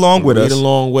can read along with us. Read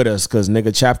along with us, because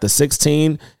nigga, chapter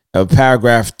 16,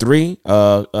 paragraph 3,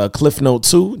 cliff note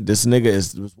 2, this nigga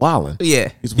is wilding.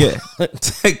 Yeah. He's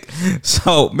wilding.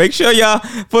 So make sure y'all,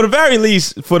 for the very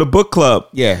least, for the book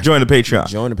club, join the Patreon.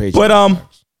 Join the Patreon.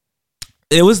 But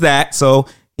it was that. So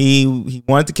he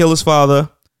wanted to kill his father.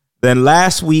 Then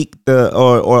last week,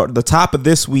 the top of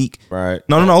this week, right?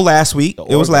 No, last week.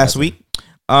 It was last week.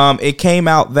 It came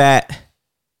out that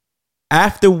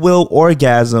after Will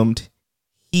orgasmed,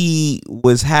 he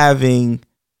was having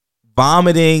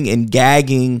vomiting and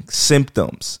gagging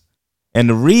symptoms. And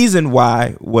the reason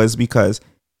why was because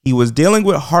he was dealing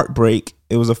with heartbreak.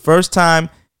 It was the first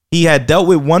time he had dealt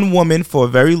with one woman for a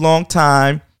very long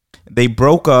time. They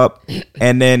broke up.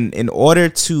 And then in order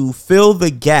to fill the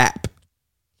gap,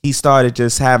 he started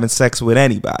just having sex with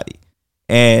anybody.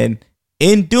 And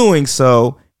in doing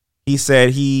so, he said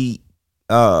he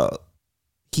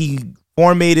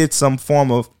formated some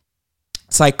form of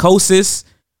psychosis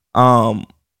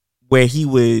where he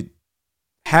would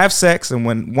have sex,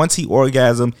 and once he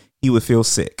orgasmed, he would feel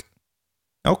sick.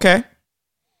 Okay.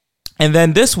 And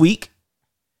then this week,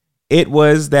 it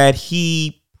was that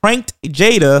he pranked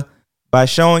Jada by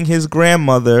showing his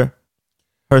grandmother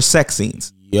her sex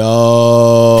scenes. Yo.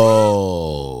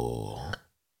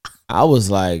 I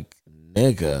was like,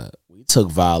 nigga, we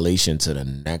took violation to the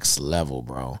next level,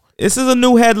 bro. This is a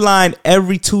new headline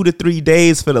every 2 to 3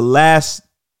 days for the last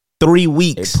 3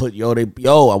 weeks.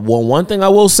 One thing I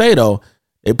will say though,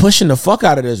 they pushing the fuck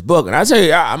out of this book, and I tell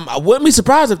you, I wouldn't be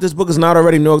surprised if this book is not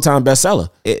already New York Times bestseller.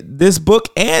 This book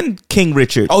and King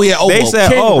Richard. Oh yeah, they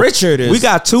said, King Richard is. We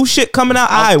got 2 shit coming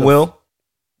out. Will.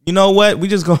 You know what? We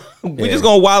just gonna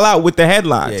wild out with the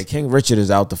headlines. Yeah, King Richard is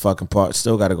out the fucking park.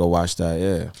 Still got to go watch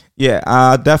that. Yeah.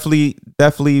 I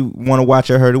definitely want to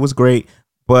watch it. I heard it was great,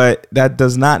 but that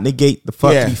does not negate the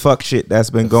fuck shit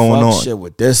that's been going on. Shit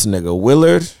with this nigga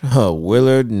Willard,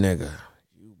 nigga.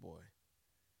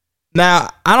 Now,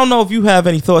 I don't know if you have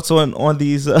any thoughts on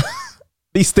these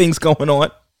these things going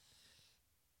on.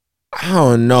 I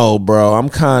don't know, bro. I'm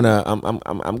kind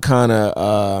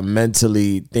of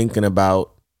mentally thinking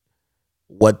about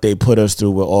what they put us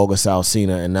through with August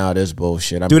Alsina and now this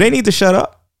bullshit. Do they need to shut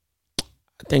up?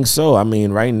 I think so. I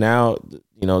mean, right now,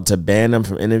 to ban them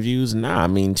from interviews, nah. I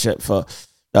mean, shit for.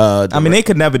 They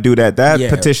could never do that. That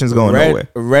petition's going nowhere.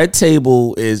 Red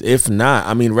Table is, if not,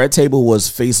 I mean, Red Table was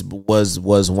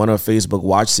one of Facebook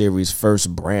Watch Series'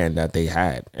 first brand that they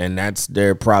had, and that's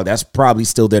probably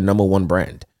still their number one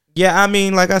brand. Yeah, I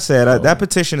mean, like I said, that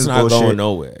petition is not bullshit. Going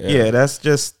nowhere. Yeah, that's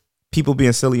just people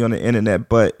being silly on the internet.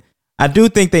 But I do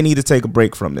think they need to take a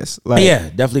break from this.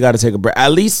 Definitely got to take a break.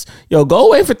 At least, go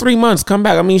away for 3 months, come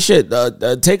back. I mean, shit,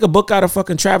 take a book out of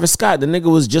fucking Travis Scott. The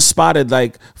nigga was just spotted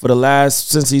for the last,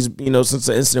 since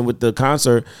the incident with the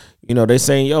concert. They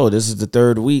saying, this is the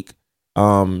 3rd week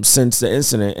since the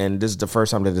incident, and this is the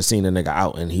first time that they've seen the nigga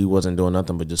out, and he wasn't doing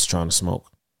nothing but just trying to smoke.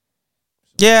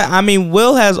 Yeah, I mean,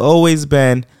 Will has always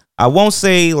been, I won't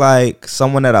say like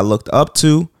someone that I looked up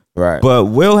to, right? But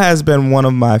Will has been one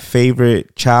of my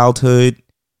favorite childhood,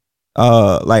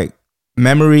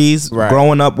 memories. Right.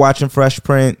 Growing up watching Fresh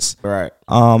Prince, right?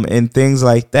 And things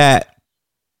like that.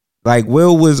 Like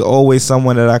Will was always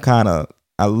someone that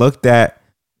I looked at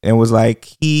and was like,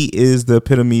 he is the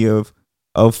epitome of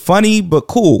funny but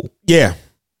cool. Yeah,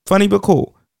 funny but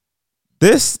cool.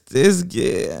 This is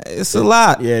it's a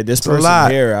lot. Yeah, this it's person a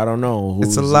lot. here, I don't know.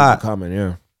 It's a lot coming.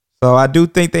 Yeah. So I do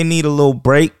think they need a little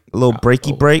break, a little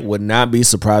breaky break. Would not be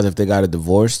surprised if they got a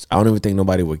divorce. I don't even think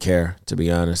nobody would care, to be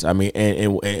honest. I mean,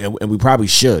 and we probably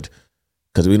should,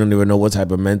 because we don't even know what type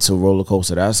of mental roller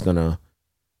coaster that's gonna,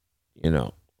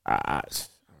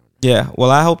 Yeah,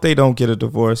 well, I hope they don't get a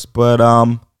divorce. But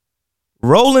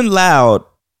Rolling Loud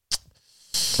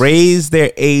raised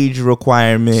their age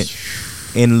requirement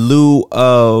in lieu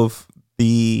of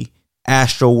the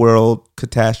Astroworld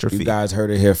catastrophe. You guys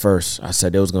heard it here first. I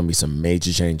said there was going to be some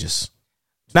major changes.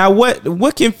 Now,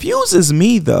 what confuses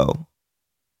me though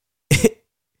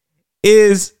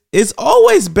is it's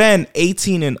always been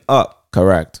 18 and up.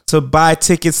 Correct. To buy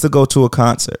tickets to go to a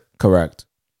concert. Correct.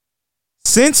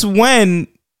 Since when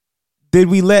did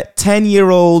we let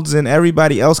 10-year-olds and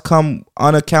everybody else come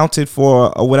unaccounted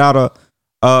for without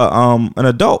an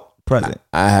adult present?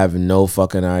 I have no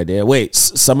fucking idea. Wait,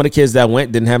 some of the kids that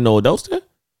went didn't have no adults there?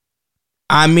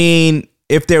 I mean,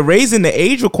 if they're raising the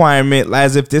age requirement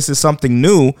as if this is something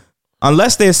new,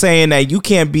 unless they're saying that you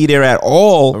can't be there at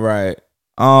all, right?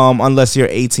 Unless you're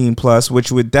 18 plus,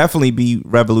 which would definitely be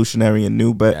revolutionary and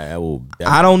new. But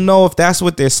I don't know if that's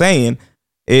what they're saying.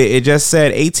 It just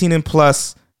said 18 and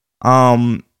plus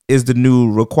is the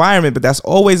new requirement, but that's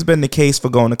always been the case for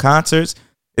going to concerts.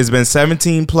 It's been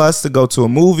 17 plus to go to a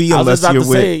movie unless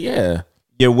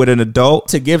you're with an adult.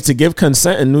 To give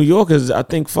consent in New York is, I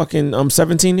think, fucking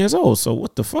 17 years old. So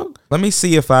what the fuck? Let me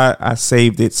see if I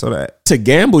saved it so that to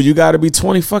gamble you got to be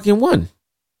 21.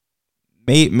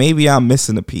 Maybe I'm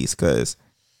missing a piece because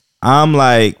I'm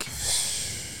like,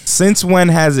 since when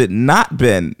has it not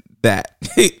been that?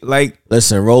 Like,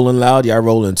 listen, Rolling Loud, y'all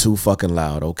rolling too fucking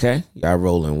loud. Okay, y'all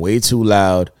rolling way too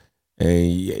loud.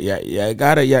 And you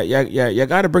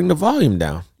gotta bring the volume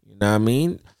down. You know what I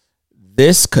mean?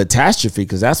 This catastrophe,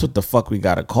 because that's what the fuck we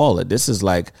gotta call it. This is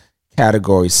like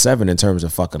category 7 in terms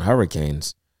of fucking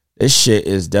hurricanes. This shit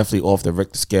is definitely off the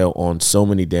Richter scale on so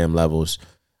many damn levels.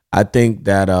 I think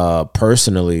that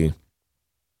personally,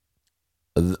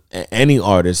 any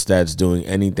artist that's doing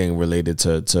anything related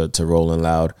to Rolling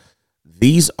Loud,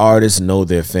 these artists know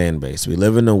their fan base. We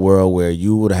live in a world where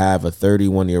you would have a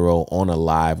 31-year-old on a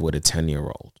live with a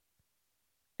 10-year-old,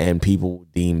 and people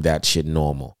deem that shit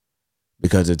normal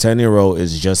because the 10-year-old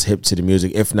is just hip to the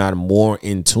music, if not more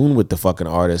in tune with the fucking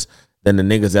artist than the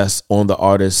niggas that's on the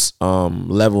artist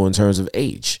level in terms of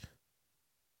age.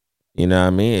 You know what I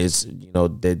mean? It's, you know,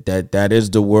 that is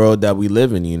the world that we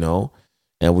live in, you know.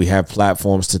 And we have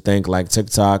platforms to thank like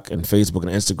TikTok and Facebook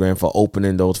and Instagram for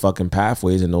opening those fucking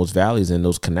pathways and those valleys and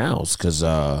those canals. Cause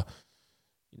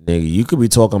nigga, you could be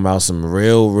talking about some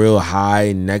real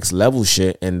high next level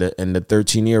shit, and the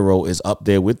 13-year-old is up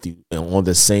there with you on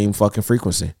the same fucking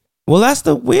frequency. Well, that's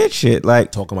the weird shit.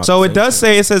 Like, talking about so it does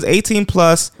say, it says 18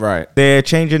 plus. Right. They're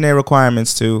changing their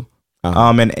requirements too.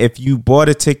 And if you bought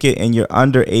a ticket and you're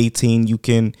under 18, you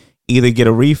can either get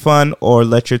a refund or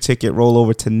let your ticket roll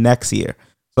over to next year.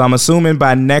 So I'm assuming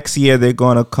by next year they're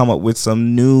going to come up with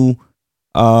some new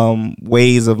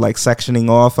ways of like sectioning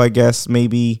off, I guess,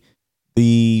 maybe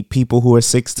the people who are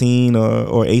 16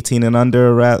 or 18 and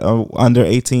under, or under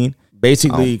 18.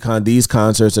 Basically, these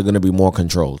concerts are going to be more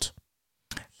controlled.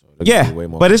 Yeah,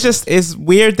 but it's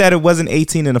weird that it wasn't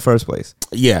 18 in the first place.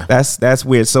 Yeah. That's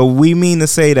weird. So we mean to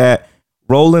say that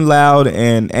Rolling Loud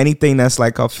and anything that's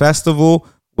like a festival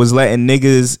was letting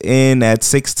niggas in at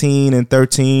 16 and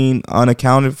 13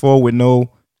 unaccounted for with no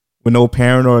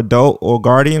parent or adult or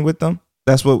guardian with them.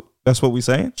 That's what we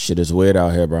saying. Shit is weird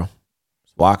out here, bro.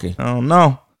 It's wacky. I don't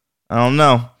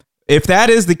know. If that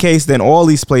is the case, then all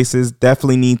these places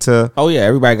definitely need to. Oh yeah,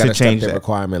 everybody got to change their that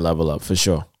requirement level up for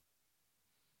sure.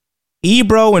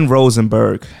 Ebro and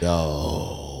Rosenberg.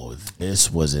 Yo,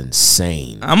 this was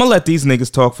insane. I'm gonna let these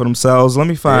niggas talk for themselves. Let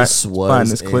me find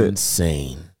this clip.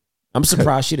 Insane. I'm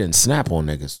surprised she didn't snap on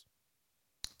niggas.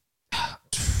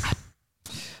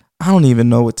 I don't even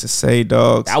know what to say,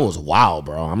 dog. That was wild,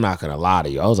 bro. I'm not gonna lie to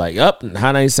you. I was like, yup,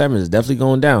 High 97 is definitely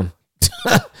going down.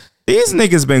 These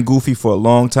niggas been goofy for a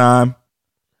long time.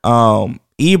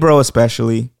 Ebro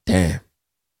especially. Damn.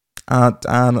 I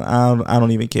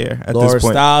don't even care at Laura this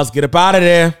point. Styles, get up out of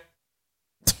there.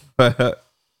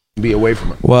 Be away from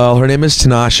her. Well, her name is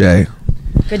Tinashe.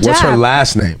 Good job. What's her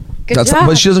last name? Good job.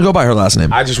 But she doesn't go by her last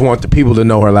name. I just want the people to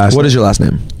know her last name. What is your last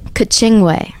name?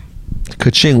 Kachingwe.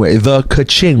 Kachingwe. The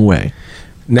Kachingwe.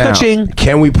 Now, Ka-ching.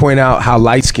 can we point out how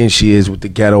light-skinned she is with the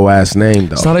ghetto-ass name,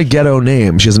 though? It's not a ghetto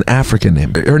name. She has an African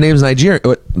name. Her name's Nigerian.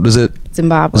 What was it?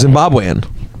 Zimbabwean.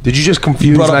 Did you just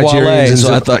confuse You brought up Nigerians? Wale, and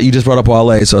so I thought you just brought up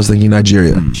Wale, so I was thinking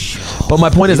Nigeria. But my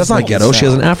point is, that's not ghetto. She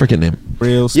has an African name.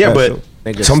 Real special. Yeah,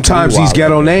 but sometimes these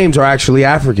ghetto names are actually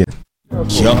African.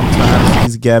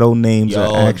 These ghetto names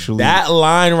are actually. That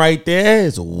line right there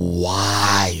is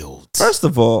wild. First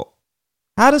of all,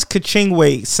 how does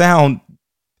Kachingwe sound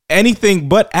anything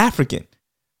but African?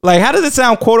 Like, how does it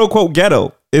sound quote unquote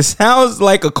ghetto? It sounds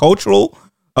like a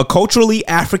culturally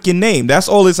African name. That's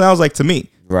all it sounds like to me.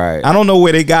 Right. I don't know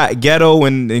where they got ghetto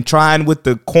and trying with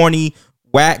the corny,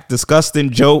 whack, disgusting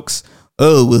jokes.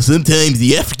 Oh, well, sometimes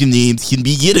the African names can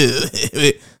be ghetto.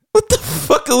 What the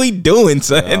fuck are we doing,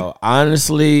 son? Yo,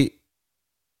 honestly,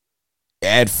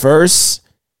 at first,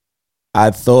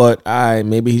 I thought,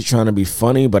 maybe he's trying to be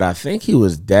funny, but I think he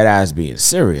was dead ass being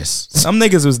serious. Some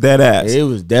niggas was dead ass. It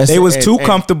was dead. They was too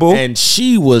comfortable, and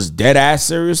she was dead ass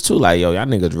serious too. Like, yo, y'all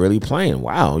niggas really playing.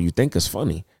 Wow, you think it's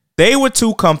funny? They were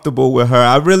too comfortable with her.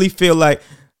 I really feel like,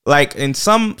 and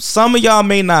some of y'all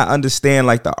may not understand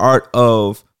like the art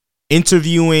of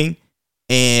interviewing,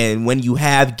 and when you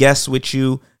have guests with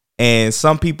you, and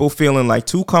some people feeling like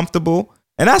too comfortable,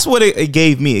 and that's what it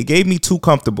gave me. It gave me too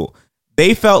comfortable.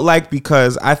 They felt like,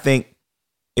 because I think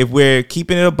if we're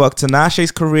keeping it a buck,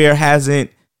 Tinashe's career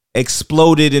hasn't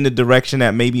exploded in the direction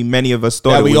that maybe many of us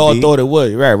thought it would be. We all thought it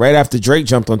would. Right after Drake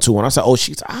jumped on 2, and I said, oh,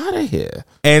 she's out of here.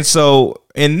 And so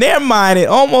in their mind, it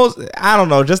almost, I don't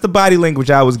know, just the body language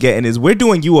I was getting is, we're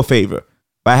doing you a favor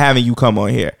by having you come on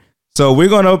here. So we're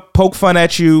going to poke fun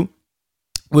at you.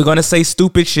 We're going to say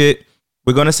stupid shit.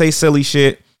 We're going to say silly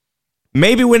shit.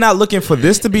 Maybe we're not looking for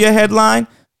this to be a headline,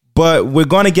 but we're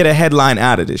going to get a headline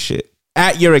out of this shit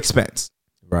at your expense.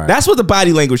 Right. That's what the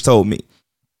body language told me.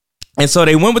 And so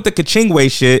they went with the Kachingwe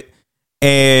shit,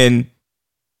 and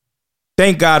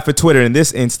thank God for Twitter in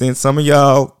this instance. Some of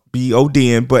y'all be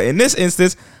ODing, but in this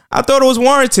instance, I thought it was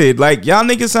warranted. Like, y'all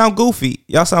niggas sound goofy.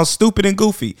 Y'all sound stupid and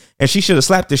goofy. And she should have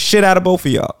slapped the shit out of both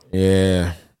of y'all.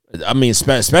 Yeah. I mean,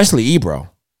 especially Ebro.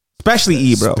 Especially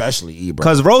Ebro. Especially Ebro.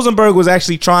 Because Rosenberg was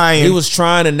actually trying. He was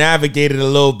trying to navigate it a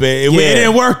little bit. It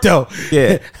didn't work though.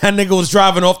 Yeah. That nigga was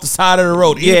driving off the side of the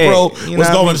road. Ebro was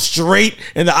going straight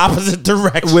in the opposite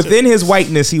direction. Within his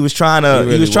whiteness, he was trying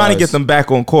to get them back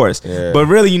on course. Yeah. But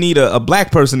really, you need a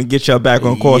black person to get y'all back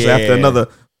on course after another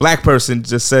black person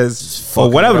just says, or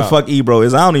whatever the fuck Ebro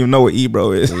is. I don't even know what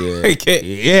Ebro is.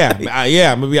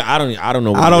 Yeah. Maybe I don't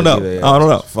know. I don't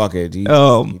know. Fuck it. He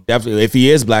definitely, if he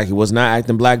is black, he was not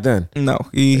acting black then. No,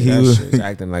 he was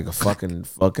acting like a fucking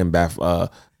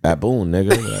baboon,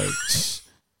 nigga. Like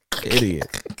idiot,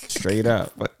 straight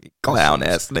up, clown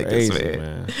ass niggas,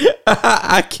 man.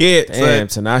 I can't. Damn,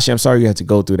 Tanashi, I'm sorry you had to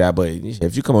go through that, but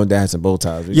if you come on Dads and Bow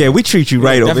Ties, we treat you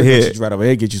right over here. Treat you right over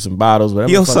here, get you some bottles,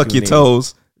 whatever. He'll suck your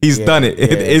toes. He's done it.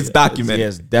 It's documented.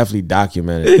 Yes, definitely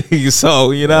documented. So,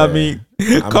 you know what I mean?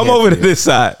 Come over to this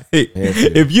side.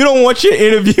 If you don't want your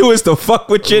interviewers to fuck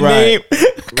with your name,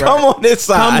 come on this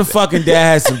side. Come to fucking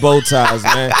Dad Has Some Bow Ties,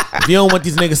 man. If you don't want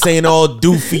these niggas saying all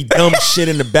doofy, dumb shit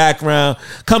in the background,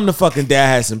 come to fucking Dad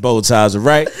Has Some Bow Ties, all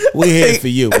right? We're here for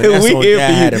you. And that's on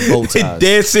Dad Had Bow Ties.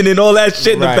 Dancing and all that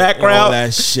shit in the background. All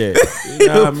that shit. You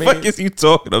know what I mean? What the fuck is you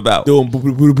talking about? Doing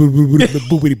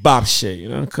boopity bop shit. You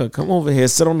know, come over here,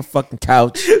 sit on the fucking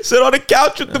couch. Sit on the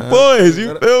couch with the boys.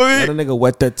 You feel me? Let a nigga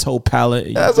wet that toe palette.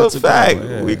 That's a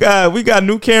fact. We got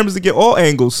new cameras to get all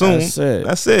angles soon.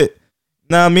 That's it.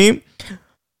 Know what I mean?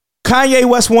 Kanye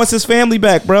West wants his family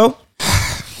back, bro.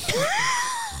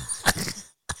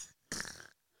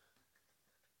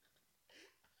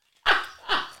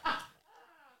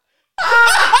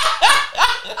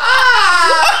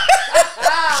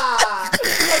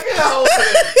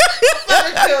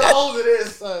 I can't hold it in,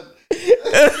 son.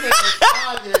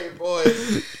 Kanye, boy.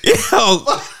 Yo.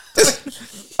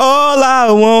 All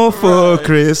I want for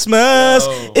Christmas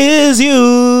is you.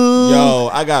 Yo,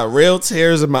 I got real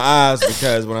tears in my eyes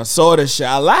because when I saw this shit,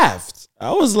 I laughed.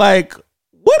 I was like,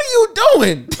 what are you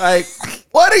doing? Like,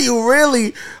 what are you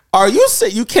really? Are you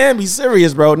you can't be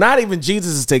serious, bro. Not even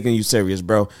Jesus is taking you serious,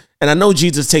 bro. And I know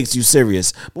Jesus takes you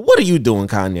serious. But what are you doing,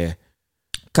 Kanye?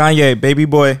 Kanye, baby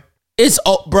boy.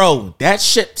 Bro, that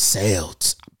ship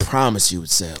sailed. I promise you it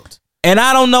sailed. And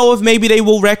I don't know if maybe they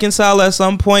will reconcile at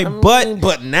some point,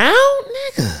 but now,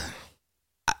 nigga,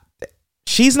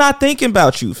 she's not thinking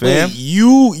about you, fam. Wait,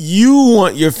 you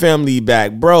want your family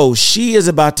back, bro. She is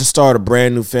about to start a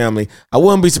brand new family. I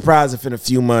wouldn't be surprised if in a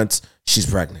few months she's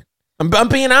pregnant. I'm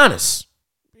being honest.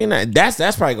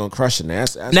 That's probably gonna crush her.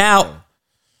 That's now,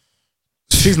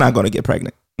 she's not gonna get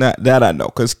pregnant. That I know,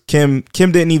 because Kim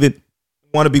didn't even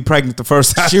want to be pregnant the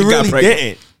first time she really got pregnant.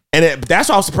 Didn't. And that's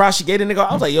why I was surprised she gave the nigga.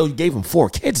 I was like, yo, you gave him 4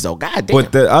 kids though. God damn.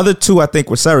 But the other 2, I think,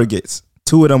 were surrogates.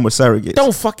 2 of them were surrogates.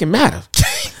 Don't fucking matter.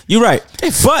 You're right.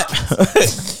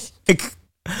 But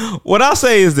what I'll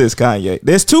say is this, Kanye.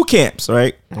 There's 2 camps,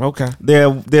 right? Okay.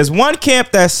 There's one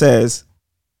camp that says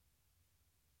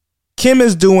Kim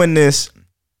is doing this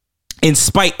in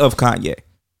spite of Kanye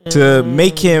to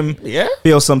make him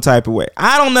feel some type of way.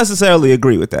 I don't necessarily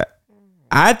agree with that.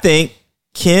 I think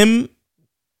Kim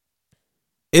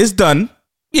is done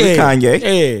with Kanye.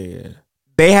 Yeah.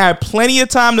 They had plenty of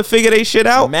time to figure their shit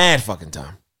out. Mad fucking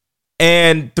time.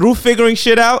 And through figuring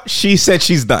shit out, she said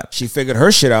she's done. She figured her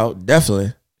shit out,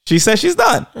 definitely. She said she's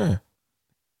done. Yeah.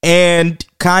 And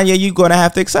Kanye, you're going to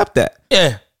have to accept that.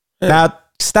 Yeah. Now,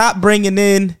 stop bringing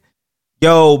in,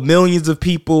 millions of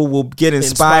people will get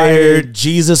inspired.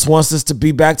 Jesus wants us to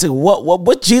be back to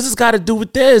what Jesus got to do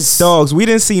with this? Dogs, we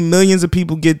didn't see millions of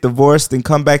people get divorced and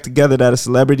come back together that are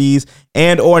celebrities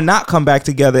and or not come back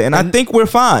together. And I think we're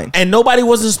fine. And nobody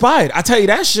was inspired. I tell you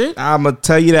that shit. I'm going to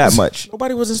tell you that much.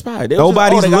 Nobody was inspired.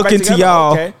 Nobody's looking to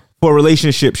y'all for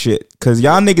relationship shit. Because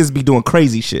y'all niggas be doing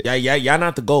crazy shit. Yeah, y'all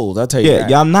not the goals. I'll tell you that.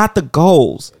 Y'all not the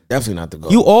goals. Definitely not the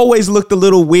goals. You always looked a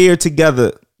little weird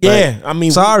together. Yeah, I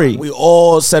mean, sorry. We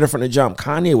all said it from the jump.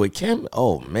 Kanye with Kim,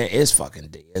 oh man, it's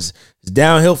fucking it's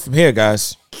downhill from here,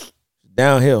 guys.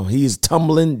 Downhill. He's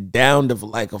tumbling down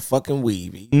like a fucking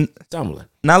weave. He's tumbling.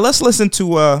 Now let's listen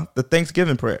to the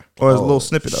Thanksgiving prayer or a little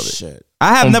snippet of it. Shit.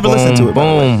 I have never listened to it.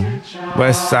 Boom.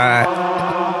 West Side.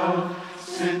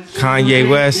 Kanye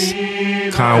West.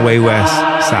 Conway West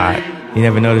Side. You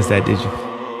never noticed that, did you?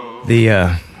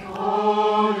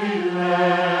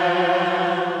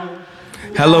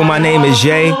 Hello, my name is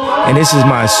Jay, and this is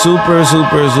my super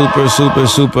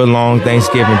long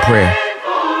Thanksgiving prayer.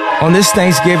 On this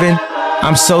Thanksgiving,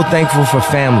 I'm so thankful for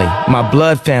family, my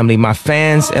blood family, my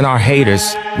fans, and our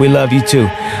haters. We love you too.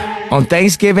 On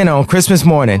Thanksgiving, on Christmas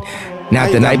morning,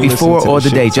 not the night before or the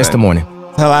day, just the morning.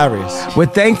 Hilarious. We're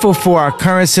thankful for our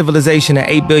current civilization of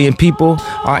 8 billion people,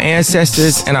 our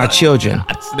ancestors, and our children.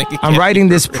 I'm writing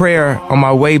this prayer on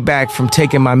my way back from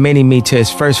taking my mini-me to his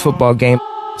first football game.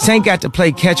 Saint got to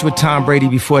play catch with Tom Brady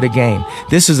before the game.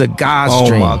 This is a God's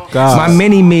dream. My God. My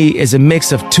mini-me is a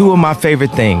mix of two of my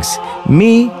favorite things,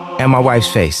 me and my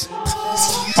wife's face.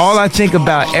 All I think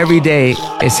about every day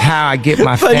is how I get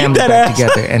my family back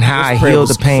together and how I heal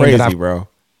the pain crazy, that I bro.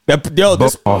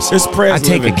 This prayer I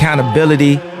take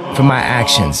accountability for my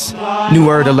actions. New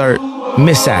word alert,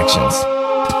 misactions.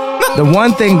 The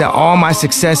one thing that all my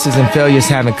successes and failures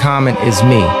have in common is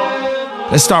me.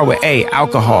 Let's start with A,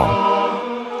 alcohol.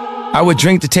 I would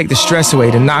drink to take the stress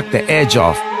away, to knock the edge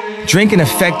off. Drinking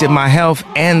affected my health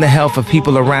and the health of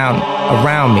people around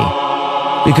me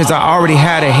because I already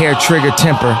had a hair trigger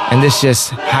temper and this just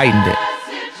heightened it.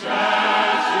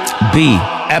 B,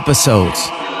 episodes.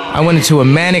 I went into a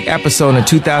manic episode in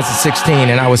 2016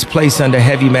 and I was placed under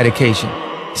heavy medication.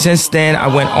 Since then,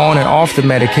 I went on and off the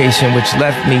medication, which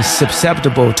left me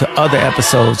susceptible to other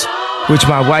episodes, which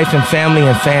my wife and family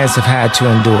and fans have had to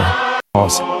endure.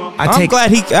 I'm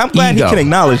glad he can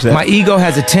acknowledge that. My ego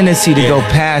has a tendency to go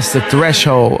past the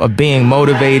threshold of being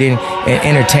motivating and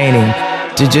entertaining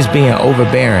to just being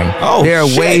overbearing. There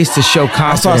are ways to show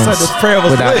confidence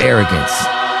without arrogance.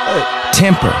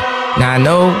 Temper. Now, I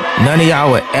know none of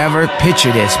y'all would ever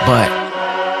picture this,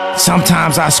 but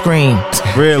sometimes I scream.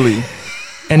 Really?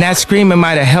 And that screaming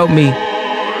might have helped me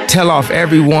tell off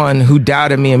everyone who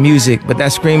doubted me in music, but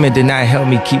that screaming did not help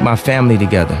me keep my family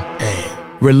together.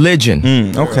 Religion.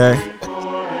 Okay.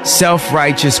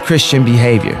 Self-righteous Christian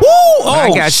behavior. When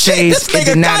I got saved, it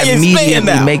did not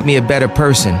immediately make me a better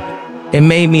person. It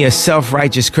made me a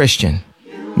self-righteous Christian.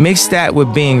 Mix that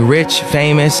with being rich,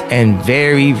 famous, and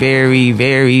very, very,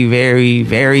 very, very,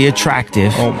 very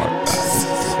attractive. Oh my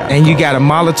God. And you got a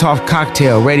Molotov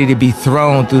cocktail ready to be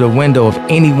thrown through the window of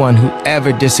anyone who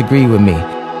ever disagreed with me.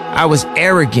 I was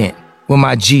arrogant with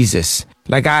my Jesus.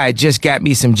 Like I had just got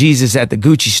me some Jesus at the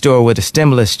Gucci store with a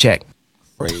stimulus check.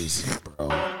 Crazy,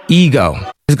 bro. Ego.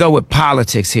 Let's go with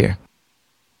politics here.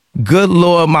 Good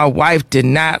Lord, my wife did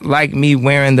not like me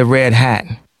wearing the red hat.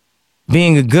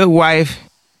 Being a good wife,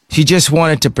 she just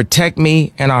wanted to protect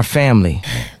me and our family.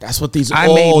 That's what these I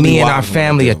made me and our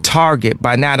family a target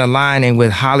by not aligning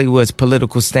with Hollywood's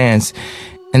political stance,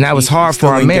 and that was hard for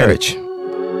our marriage.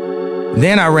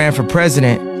 Then I ran for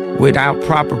president without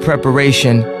proper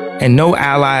preparation and no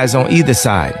allies on either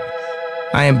side.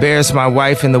 I embarrassed my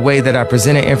wife in the way that I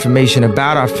presented information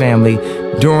about our family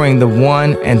during the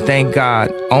one, and thank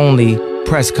God, only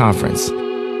press conference.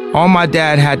 All my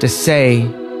dad had to say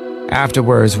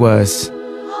afterwards was,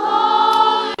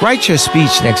 "Write your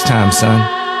speech next time, son.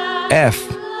 F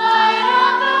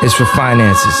is for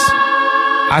finances."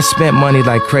 I spent money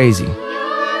like crazy.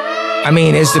 I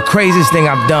mean, it's the craziest thing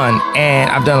I've done,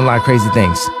 and I've done a lot of crazy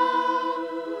things.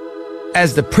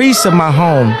 As the priest of my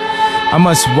home, I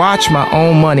must watch my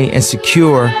own money and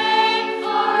secure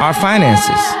our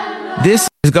finances. This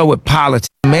is go with politics.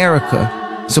 America,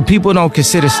 so people don't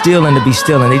consider stealing to be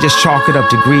stealing. They just chalk it up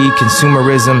to greed,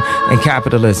 consumerism, and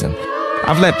capitalism.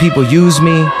 I've let people use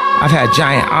me. I've had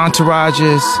giant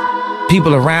entourages,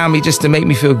 people around me just to make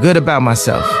me feel good about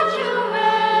myself.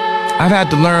 I've had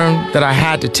to learn that I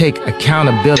had to take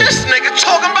accountability. This nigga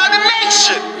talking about the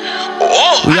nation.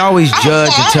 We always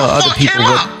judge and tell other people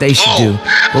what they should do,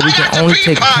 but we can only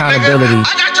take accountability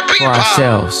for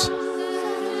ourselves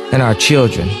and our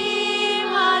children.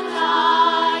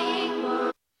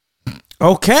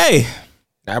 Okay.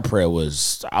 That prayer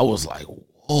was, I was like,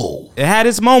 whoa. It had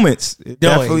its moments.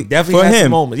 Definitely for had him.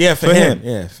 some moments. Yeah, for him.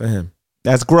 Yeah, for him.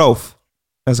 That's growth.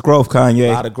 That's growth, Kanye.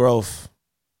 A lot of growth.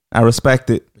 I respect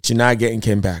it. But you're not getting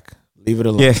Kim back. Leave it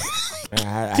alone. Yeah.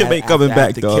 Kim ain't coming back, I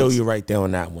have to dogs. kill you right there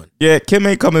on that one. Yeah, Kim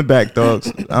ain't coming back, dogs.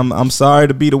 I'm sorry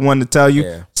to be the one to tell you.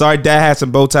 Yeah. Sorry, Dad Hats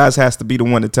and Bow Ties has to be the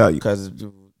one to tell you. Because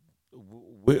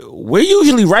we're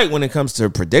usually right when it comes to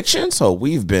predictions, so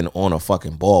we've been on a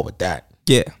fucking ball with that.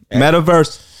 Yeah.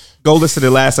 Metaverse. Go listen to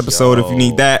the last episode if you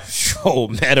need that. Oh,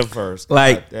 Metaverse.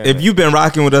 Like, if you've been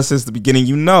rocking with us since the beginning,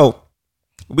 you know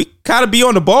we kind of be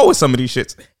on the ball with some of these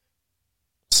shits.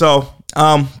 So,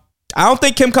 I don't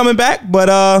think Kim coming back,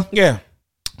 but yeah,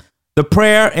 the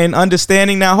prayer and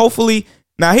understanding. Now, hopefully,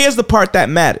 now here's the part that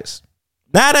matters.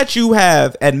 Now that you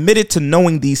have admitted to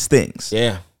knowing these things,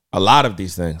 yeah, a lot of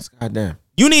these things. Goddamn,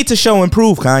 you need to show and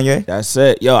prove, Kanye. That's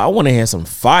it, yo. I want to hear some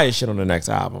fire shit on the next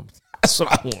album. That's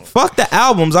what I want. Fuck the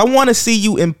albums. I want to see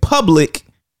you in public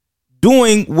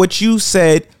doing what you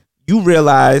said you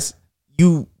realize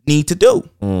you need to do.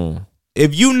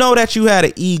 If you know that you had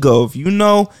an ego, if you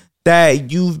know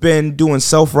that you've been doing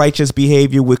self-righteous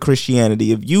behavior with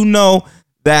Christianity, if you know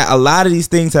that a lot of these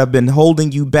things have been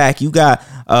holding you back, you got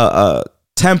a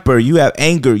temper, you have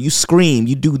anger, you scream,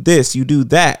 you do this, you do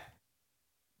that,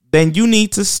 then you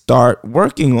need to start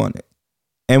working on it.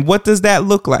 And what does that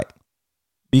look like?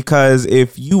 Because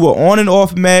if you were on and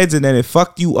off meds and then it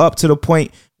fucked you up to the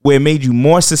point where it made you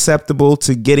more susceptible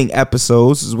to getting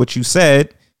episodes, is what you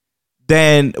said,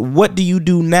 then what do you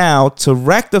do now to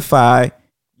rectify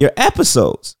your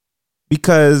episodes?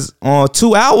 Because on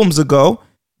 2 albums ago,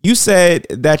 you said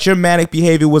that your manic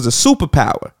behavior was a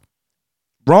superpower.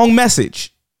 Wrong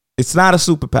message. It's not a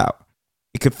superpower.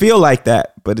 It could feel like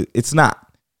that, but it's not.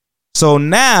 So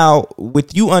now,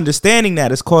 with you understanding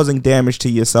that it's causing damage to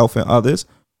yourself and others,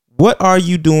 what are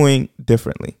you doing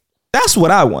differently? That's what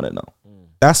I want to know.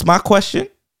 That's my question.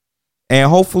 And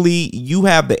hopefully you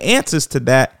have the answers to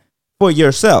that for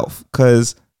yourself.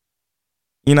 Because,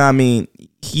 you know what I mean?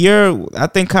 Here, I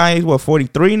think Kanye's,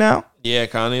 43 now? Yeah,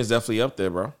 Kanye's definitely up there,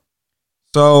 bro.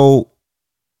 So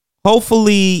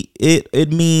hopefully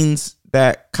it means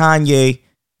that Kanye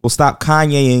will stop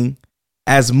Kanyeing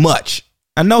as much.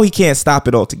 I know he can't stop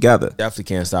it altogether. Definitely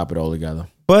can't stop it altogether.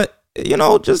 But,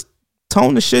 just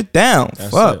tone the shit down.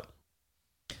 That's Fuck.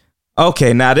 it.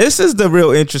 Okay, now this is the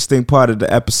real interesting part of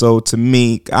the episode to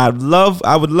me. I would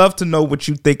love to know what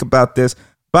you think about this.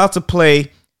 About to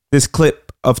play this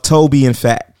clip of Toby and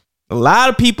Fat. A lot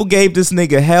of people gave this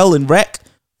nigga hell and wreck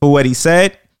for what he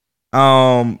said.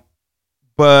 But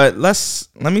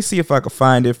let me see if I can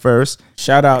find it first.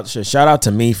 Shout out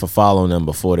to me for following them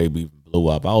before they blew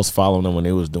up. I was following them when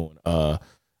they was doing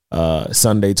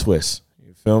Sunday Twist.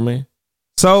 You feel me?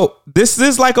 So this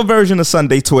is like a version of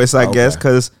Sunday Twist, I guess,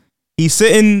 because he's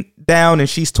sitting down and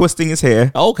she's twisting his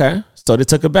hair. Okay. So they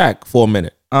took it back for a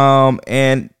minute.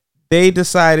 And they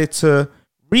decided to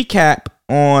recap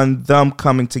on them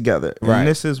coming together. Right. And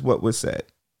this is what was said.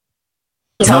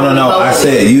 No. I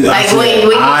said you.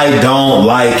 I don't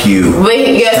like you.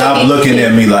 Stop looking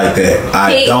at me like that.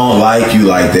 I don't like you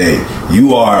like that.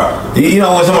 You are.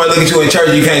 When somebody look at you in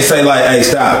church, you can't say like, "Hey,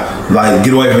 stop!" Like,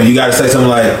 get away from me. You got to say something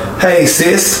like, "Hey,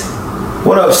 sis,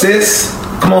 what up, sis?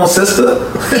 Come on, sister."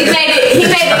 He made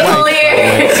it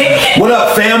clear. What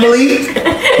up, family?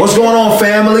 What's going on,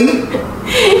 family?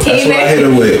 That's what I hit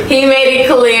her with. He made it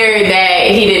clear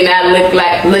that he did not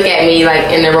look at me like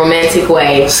in a romantic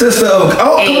way. Sister of,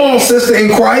 come on, sister in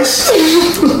Christ.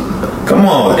 Come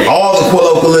on, all the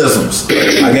colloquialisms.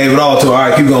 I gave it all to her. All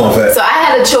right, keep going, Fat. So I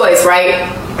had a choice, right?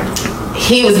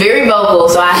 He was very vocal,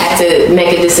 so I had to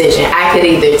make a decision. I could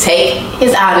either take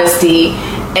his honesty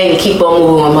and keep on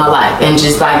moving with my life and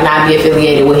just like not be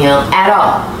affiliated with him at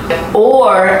all.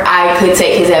 Or I could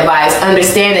take his advice,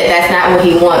 understand that that's not what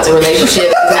he wants. A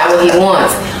relationship is not what he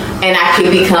wants. And I could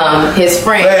become his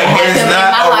friend and have him in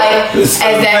my life. It's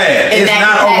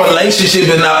not a relationship.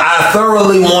 I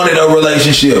thoroughly wanted a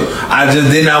relationship. I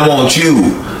just did not want you.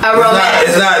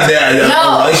 It's not that.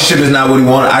 A relationship is not what he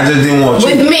wanted. I just didn't want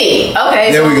you. With me.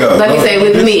 Okay. There we go. Let me say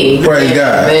with me. Praise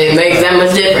God. But it makes that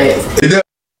much difference.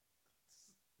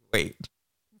 Wait.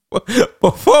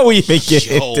 Before we even get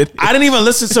into this. I didn't even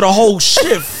listen to the whole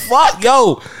shit. Fuck,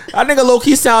 yo. That nigga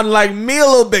low-key sounded like me a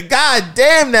little bit. God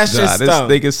damn, that shit stunk.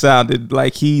 This nigga sounded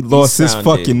like he lost his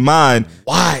fucking mind.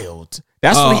 Wild.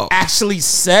 That's what he actually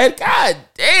said? God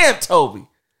damn, Toby.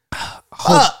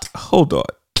 Hold on.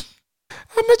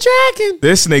 I'm a dragon.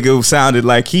 This nigga sounded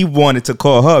like he wanted to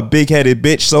call her a big-headed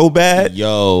bitch so bad.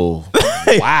 Yo.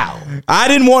 Wow. I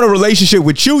didn't want a relationship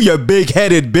with you, you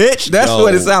big-headed bitch. That's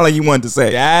what it sounded like you wanted to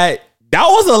say. That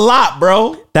was a lot,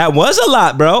 bro. That was a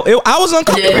lot, bro. I was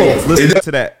uncomfortable listening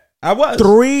to that. I was.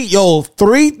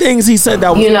 Three things he said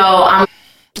that was,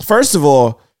 first of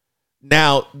all,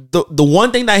 now the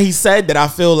one thing that he said that I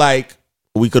feel like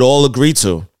we could all agree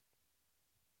to,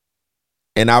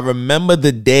 and I remember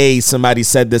the day somebody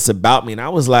said this about me, and I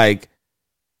was like,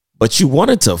 but you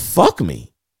wanted to fuck me.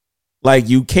 Like,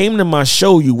 you came to my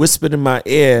show, you whispered in my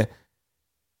ear,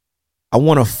 I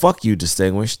want to fuck you,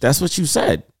 Distinguished. That's what you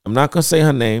said. I'm not going to say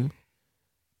her name,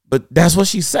 but that's what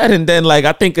she said. And then, like,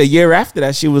 I think a year after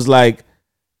that, she was like,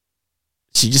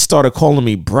 she just started calling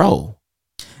me bro.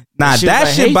 Nah, that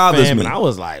like, shit hey, bothers fam. me. And I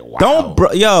was like, wow.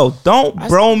 Don't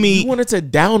bro me. You wanted to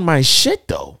down my shit,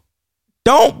 though.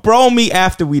 Don't bro me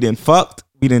after we done fucked,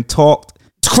 we done talked.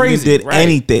 It's crazy. We did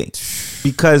anything.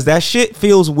 Because that shit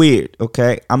feels weird,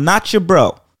 okay? I'm not your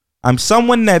bro. I'm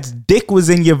someone that's dick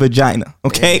was in your vagina,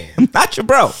 okay? Yeah. I'm not your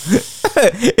bro.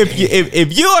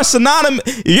 if you're synonymous,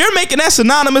 if you're making that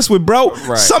synonymous with bro,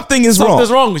 something is wrong.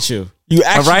 Something's wrong with you. You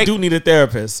actually do need a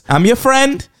therapist. I'm your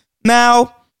friend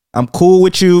now. I'm cool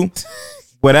with you.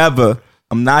 Whatever.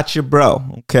 I'm not your bro,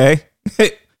 okay?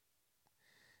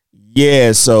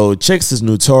 Yeah, so chicks is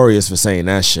notorious for saying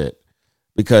that shit.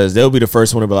 Because they'll be the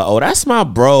first one to be like, oh, that's my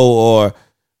bro, or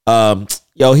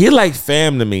Yo, he like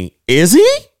fam to me. Is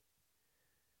he?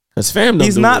 Because fam don't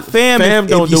He's do not it. fam. Fam if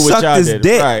don't he do what sucked y'all his did.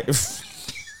 dick. Right.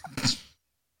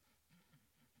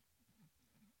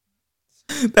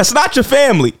 That's not your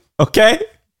family, okay?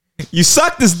 You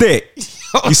sucked his dick.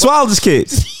 You swallowed his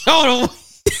kids. Okay.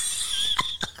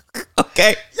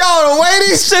 Yo, the way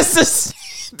these shits is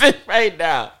right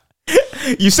now.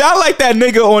 You sound like that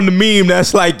nigga on the meme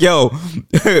that's like, yo,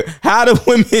 how do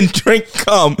women drink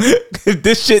cum?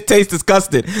 This shit tastes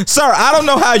disgusting. Sir, I don't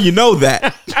know how you know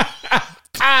that.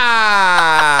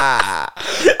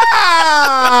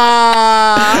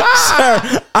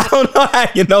 Sir, I don't know how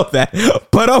you know that.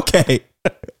 But okay.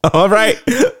 All right.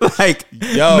 Like,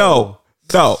 no,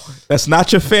 that's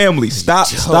not your family.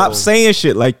 Stop saying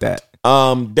shit like that.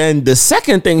 Then the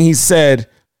second thing he said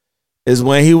is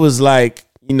when he was like,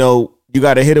 you know, you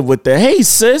got to hit it with the, hey,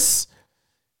 sis,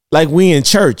 like we in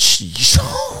church.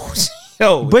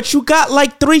 Yo, but you got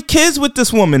like 3 kids with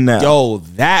this woman now. Yo,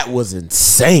 that was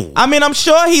insane. I mean, I'm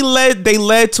sure they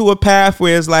led to a path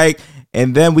where it's like,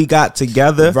 and then we got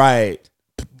together. Right.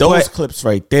 Those clips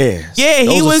right there. Yeah,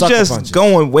 he was just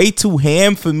going way too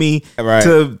ham for me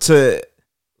to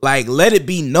like let it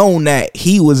be known that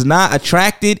he was not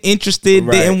attracted, interested,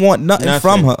 didn't want nothing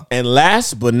from her. And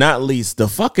last but not least, the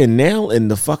fucking nail in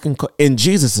the fucking in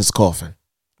Jesus' coffin.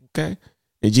 Okay?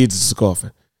 In Jesus'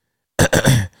 coffin.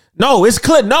 No, it's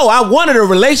clear. No, I wanted a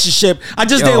relationship. I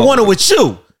just didn't want it with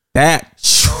you. That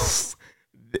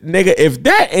nigga, if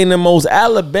that ain't the most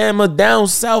Alabama down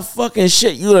south fucking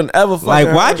shit you done ever fucking like,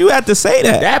 why'd you have to say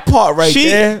that? That part right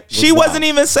there. She wasn't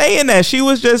even saying that. She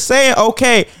was just saying,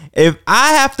 okay, if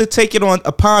I have to take it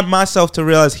upon myself to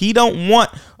realize he don't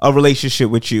want a relationship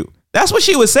with you. That's what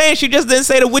she was saying. She just didn't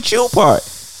say the with you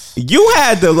part. You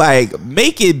had to like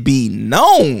make it be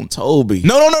known, Toby.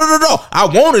 No. I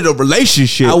wanted a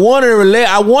relationship. I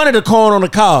wanted a corn on the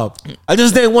cob. I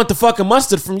just didn't want the fucking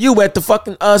mustard from you at the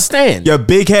fucking stand. You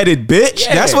big-headed bitch.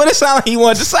 Yeah. That's what it sounded like he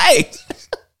wanted to say.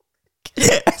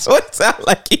 That's what it sounded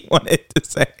like he wanted to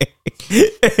say.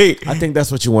 Hey. I think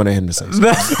that's what you wanted him to say.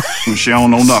 She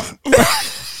don't know nothing.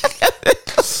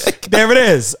 There it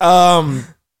is.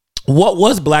 What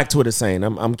was Black Twitter saying?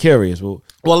 I'm curious. Well,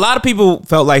 a lot of people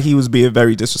felt like he was being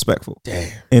very disrespectful.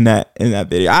 Damn. In that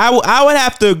video. I would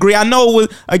have to agree. I know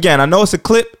it's a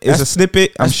clip, it's a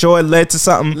snippet. I'm sure it led to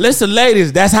something. Listen,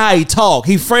 ladies, that's how he talk.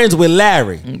 He friends with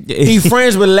Larry.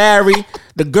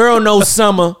 The girl knows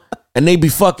Summer, and they be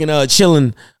fucking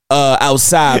chilling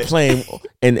outside playing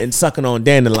and sucking on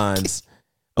dandelions.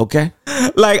 Okay?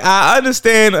 Like, I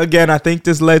understand, again, I think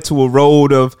this led to a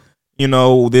road of, you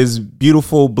know, this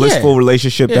beautiful, blissful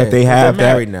relationship that they have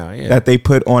that they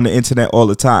put on the internet all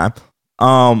the time.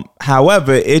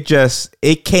 However,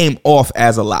 it came off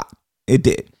as a lot. It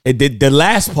did. The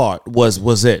last part was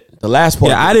it. The last part.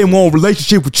 Yeah, I didn't want a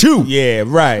relationship with you. Yeah,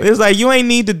 right. It's like, you ain't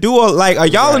need to do are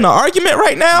y'all in an argument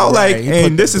right now? Right. Like,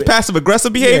 and this is passive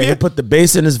aggressive behavior? Yeah, he put the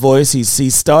bass in his voice. He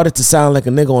started to sound like a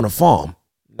nigga on a farm.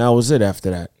 That was it after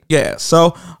that. Yeah.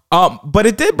 So, but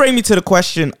it did bring me to the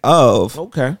question of,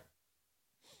 okay,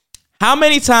 how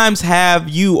many times have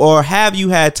you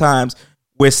had times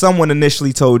where someone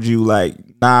initially told you like,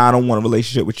 nah, I don't want a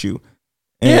relationship with you.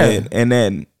 And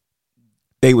then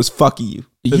they was fucking you.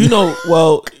 You know,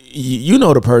 well, you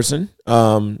know the person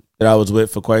that I was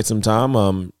with for quite some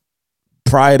time.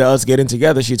 Prior to us getting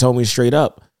together, she told me straight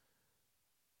up,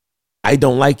 I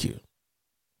don't like you.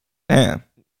 Damn.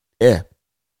 Yeah.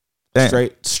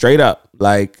 Damn. Straight up.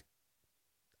 Like,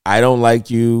 I don't like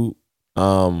you.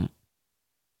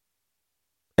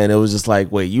 And it was just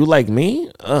like, wait, you like me?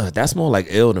 That's more like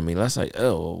ill to me. That's like,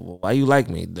 oh, why you like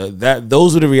me?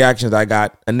 Those were the reactions I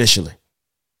got initially.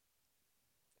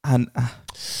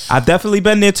 I've definitely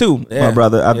been there too, my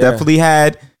brother. I've definitely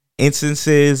had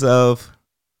instances of,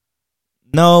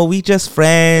 no, we just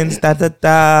friends, and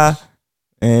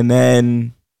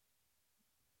then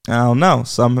I don't know,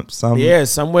 some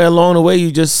somewhere along the way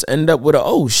you just end up with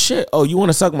oh shit, oh, you want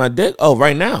to suck my dick? Oh,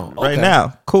 right now, okay. Right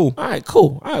now, cool. All right,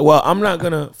 cool. All right, well, I'm not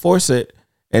gonna force it.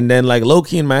 And then like low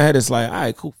key in my head, it's like, all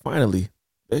right, cool, finally,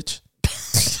 bitch.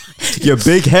 You're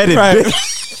big headed, bitch.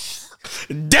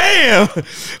 Damn,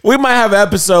 we might have an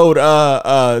episode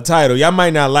title. Y'all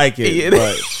might not like it,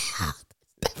 but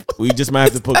we just might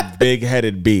have to put big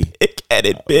headed B. Big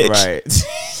headed bitch. Right.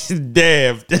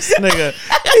 Damn, this nigga,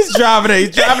 he's driving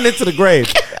it to the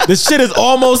grave. This shit is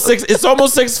almost 6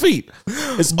 feet.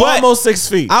 It's almost 6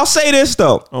 feet. I'll say this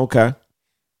though. Okay.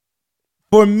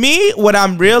 For me, what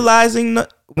I'm realizing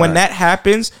when that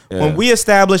happens, when we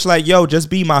establish like, yo, just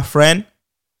be my friend,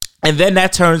 and then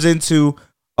that turns into,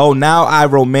 oh, now I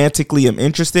romantically am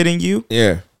interested in you.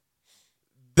 Yeah.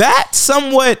 that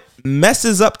somewhat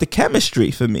messes up the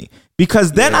chemistry for me.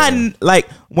 Because then I like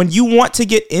when you want to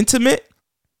get intimate,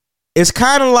 it's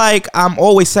kind of like I'm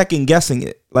always second guessing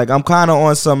it. Like I'm kind of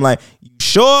on some like, you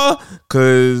sure?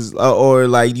 Cause or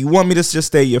like you want me to just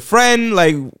stay your friend?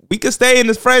 Like we could stay in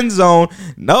this friend zone.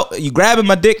 No, you grabbing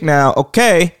my dick now.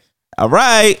 Okay, all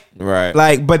right, right.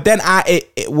 Like, but then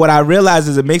what I realize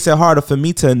is it makes it harder for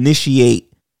me to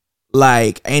initiate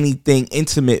like anything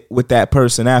intimate with that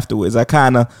person afterwards. I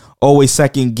kind of always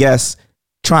second guess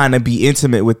trying to be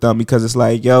intimate with them because it's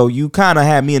like, yo, you kind of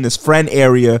had me in this friend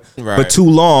area for too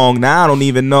long. Now I don't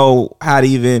even know how to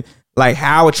even like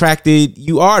how attracted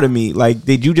you are to me. Like,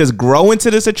 did you just grow into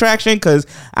this attraction because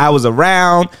I was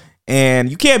around?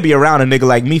 And you can't be around a nigga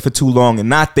like me for too long and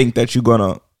not think that you're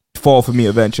gonna fall for me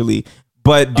eventually.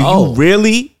 But do you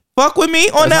really fuck with me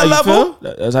on that level?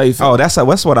 That's how you feel. Oh,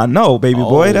 that's what I know, baby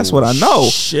boy. That's what I know.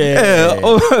 Shit. Yeah.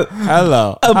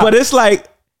 Hello. But it's like,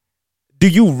 do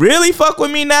you really fuck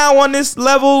with me now on this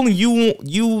level?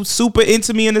 You super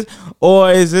into me in this,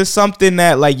 or is this something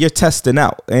that like you're testing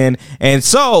out? And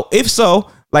so if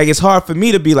so, like it's hard for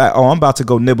me to be like, oh, I'm about to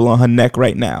go nibble on her neck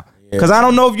right now. Because I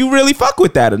don't know if you really fuck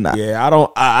with that or not. Yeah,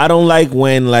 I don't like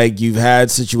when like you've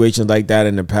had situations like that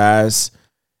in the past,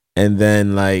 and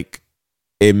then like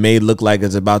it may look like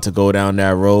it's about to go down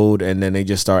that road, and then they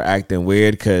just start acting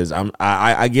weird. Because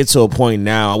I get to a point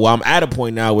now. Well, I'm at a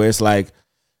point now where it's like,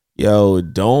 yo,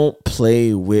 don't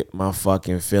play with my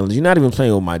fucking feelings. You're not even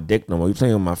playing with my dick no more. You're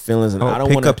playing with my feelings, and I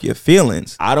don't pick up your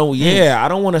feelings. I don't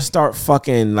want to start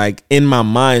fucking like in my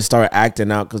mind start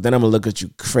acting out, because then I'm gonna look at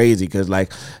you crazy. Because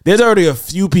like, there's already a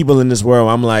few people in this world.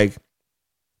 I'm like,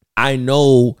 I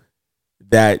know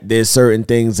that there's certain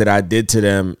things that I did to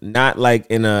them, not like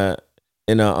in a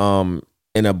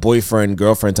boyfriend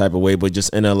girlfriend type of way, but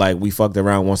just in a like we fucked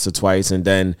around once or twice, and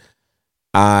then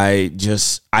I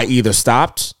either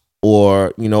stopped,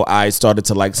 or, you know, I started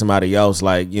to like somebody else.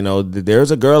 Like, you know,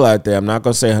 there's a girl out there. I'm not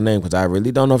going to say her name because I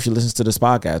really don't know if she listens to this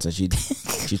podcast.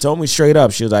 And she told me straight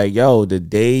up, she was like, yo, the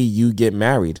day you get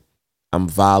married, I'm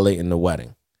violating the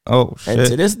wedding. Oh, shit. And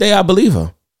to this day, I believe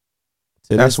her.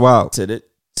 That's wild. To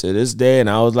this day. And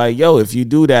I was like, yo, if you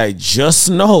do that,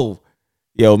 just know,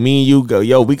 yo, me and you go,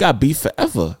 yo, we got beef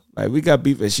forever. Like, we got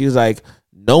beef. And she was like,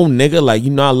 no, nigga, like,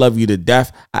 you know, I love you to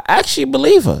death. I actually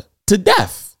believe her to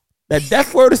death. That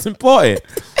death word is important.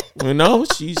 You know,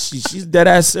 she's dead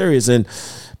ass serious. And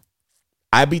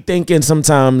I be thinking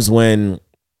sometimes when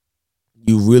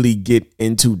you really get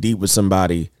in too deep with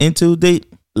somebody. In too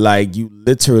deep? Like, you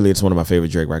literally, it's one of my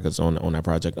favorite Drake records on that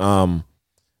project.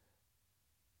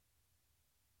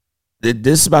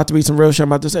 This is about to be some real shit I'm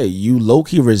about to say. You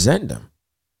low-key resent them.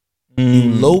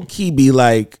 You low-key be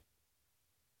like,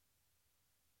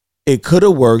 it could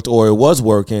have worked, or it was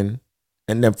working,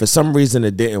 and then for some reason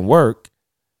it didn't work.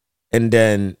 And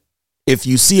then if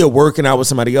you see it working out with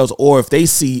somebody else, or if they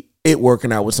see it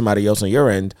working out with somebody else on your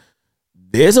end,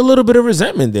 there's a little bit of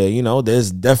resentment there. You know,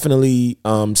 there's definitely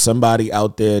somebody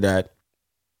out there that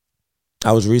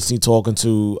I was recently talking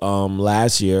to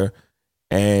last year,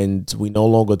 and we no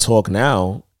longer talk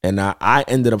now. And I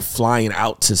ended up flying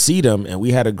out to see them, and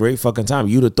we had a great fucking time.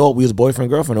 You'd have thought we was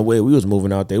boyfriend, girlfriend the way we was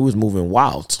moving out there. We was moving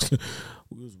wild.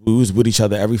 We was with each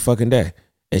other every fucking day.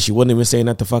 And she wasn't even saying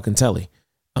that to fucking telly.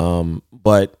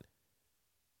 But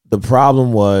the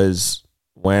problem was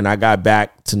when I got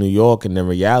back to New York and then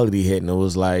reality hit, and it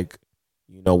was like,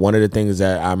 you know, one of the things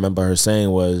that I remember her saying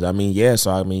was, I mean, yeah,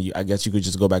 so I mean, I guess you could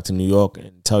just go back to New York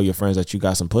and tell your friends that you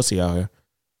got some pussy out here.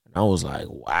 And I was like,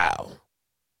 wow.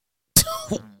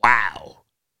 Wow.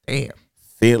 Damn.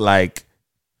 Feel like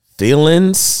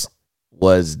feelings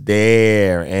was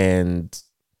there, and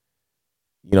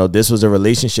you know, this was a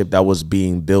relationship that was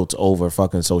being built over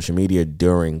fucking social media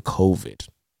during COVID.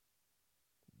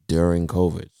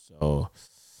 So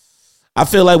I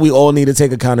feel like we all need to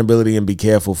take accountability and be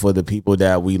careful for the people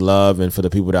that we love and for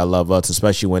the people that love us,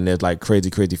 especially when there's like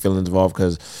crazy feelings involved.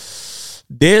 Because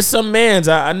there's some mans,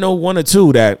 I know one or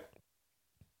two, that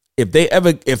if they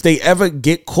ever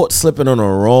get caught slipping on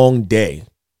a wrong day,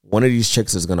 one of these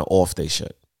chicks is gonna off they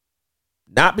shit.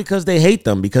 Not because they hate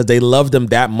them, because they love them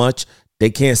that much they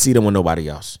can't see them with nobody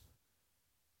else.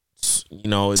 You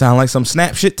know, sound like some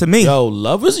snap shit to me.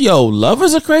 Love is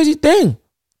a crazy thing.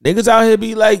 Niggas out here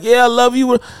be like, yeah, I love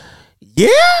you. Yeah.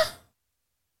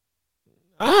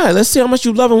 All right, let's see how much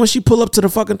you love her when she pull up to the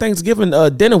fucking Thanksgiving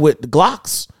dinner with the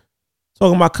Glocks.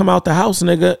 Talking about come out the house,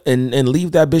 nigga, and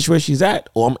leave that bitch where she's at,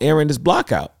 or I'm airing this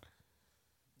block out.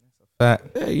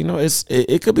 Fact. Yeah, you know,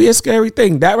 it could be a scary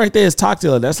thing. That right there is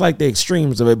toxic. That's like the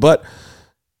extremes of it. But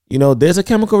you know, there's a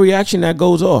chemical reaction that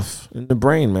goes off in the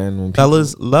brain, man. When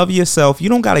Fellas, love yourself. You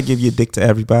don't got to give your dick to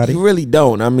everybody. You really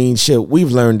don't. I mean, shit,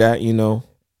 we've learned that, you know.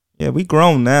 Yeah, we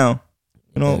grown now.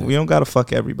 You know, we don't got to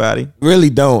fuck everybody. Really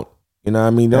don't. You know what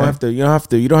I mean? You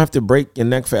don't have to break your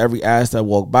neck for every ass that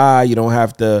walk by. You don't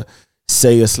have to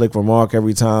say a slick remark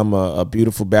every time a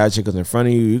beautiful bad chick is in front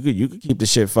of you. You could keep the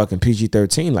shit fucking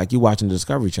PG-13 like you watching the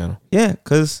Discovery Channel. Yeah,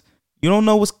 because you don't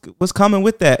know what's coming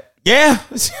with that. Yeah,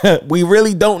 we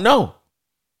really don't know.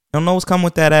 Don't know what's coming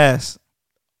with that ass.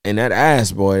 And that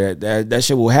ass, boy, that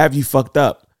shit will have you fucked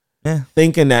up. Yeah.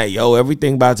 Thinking that, yo,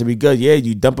 everything about to be good. Yeah,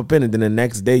 you dump up in it, then the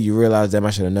next day you realize, damn, I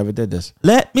should have never did this.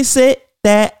 Let me sit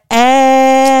that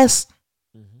ass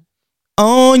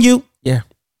on you. Yeah.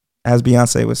 As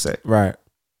Beyonce would say. Right.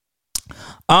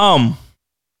 Damn,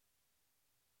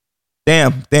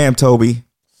 Toby.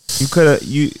 You gotta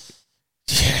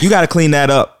clean that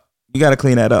up. You gotta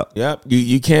clean that up. Yep.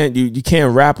 You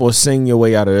can't rap or sing your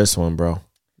way out of this one, bro.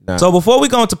 Nah. So before we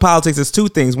go into politics, there's two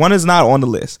things. One is not on the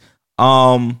list.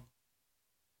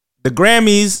 The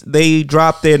Grammys, they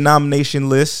dropped their nomination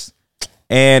list,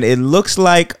 and it looks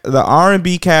like the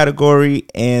R&B category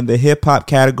and the hip hop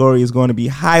category is going to be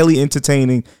highly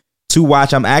entertaining to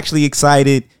watch. I'm actually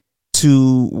excited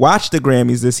to watch the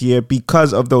Grammys this year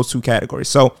because of those two categories.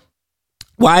 So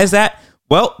why is that?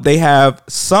 Well, they have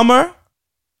Summer,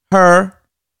 Her,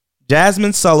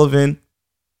 Jasmine Sullivan,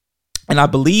 and I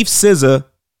believe SZA.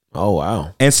 Oh,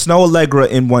 wow. And Snow Allegra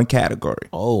in one category.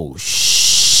 Oh,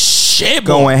 shit.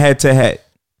 Going head to head.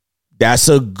 That's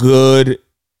a good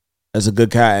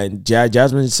cat. And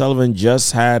Jasmine Sullivan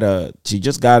just got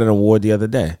an award the other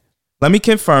day. Let me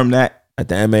confirm that. At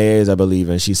the MAAs, I believe.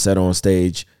 And she said on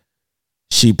stage,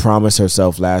 she promised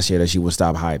herself last year that she would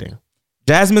stop hiding.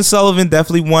 Jasmine Sullivan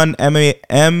definitely won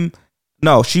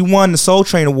she won the Soul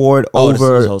Train Award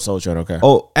over Soul Train. Okay.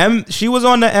 She was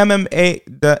on the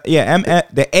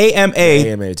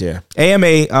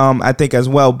AMA, I think as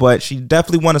well, but she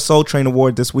definitely won a Soul Train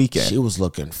Award this weekend. She was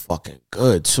looking fucking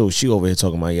good too. She over here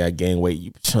talking about gain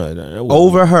weight.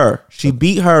 Over her, she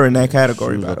beat her in that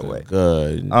category. By the way,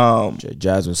 good.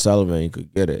 Jasmine Sullivan, you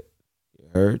could get it. You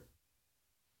heard?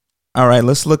 All right,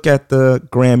 let's look at the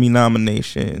Grammy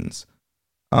nominations.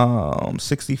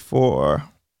 64.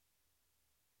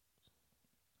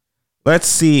 Let's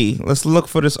see. Let's look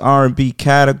for this R&B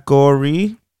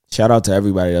category. Shout out to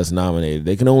everybody that's nominated.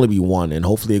 They can only be one, and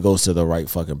hopefully it goes to the right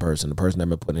fucking person. The person that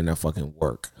been putting in their fucking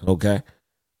work. Okay?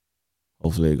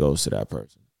 Hopefully it goes to that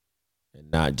person. And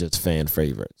not just fan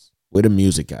favorites. Where the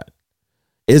music at?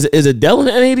 Is Adele in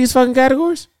any of these fucking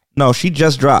categories? No, she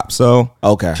just dropped. So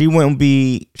okay. She wouldn't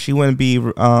be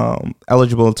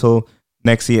eligible until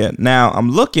next year. Now I'm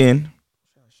looking.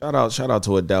 Shout out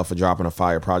to Adele for dropping a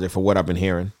fire project for what I've been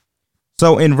hearing.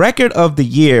 So in record of the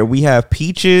year, we have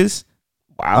Peaches.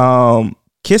 Wow.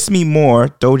 Kiss Me More,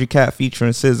 Doja Cat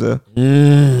featuring SZA.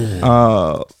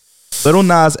 Lil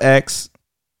Nas X.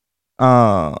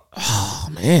 Oh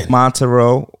man.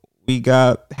 Montero. We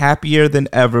got Happier Than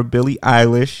Ever, Billie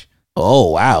Eilish.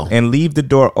 Oh wow. And Leave the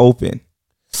Door Open.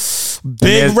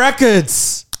 Big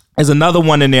records. There's another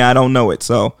one in there. I don't know it,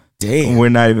 so damn. We're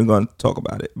not even going to talk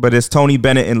about it. But it's Tony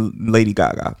Bennett and Lady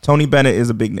Gaga. Tony Bennett is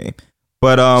a big name.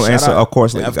 But and so of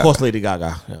course Lady Gaga. Of course Lady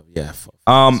Gaga. Yeah.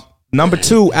 Number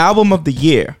 2, album of the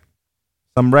year.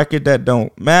 Some record that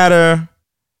don't matter.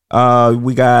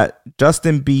 We got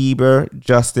Justin Bieber,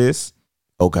 Justice.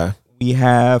 Okay. We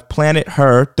have Planet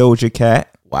Her, Doja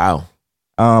Cat. Wow.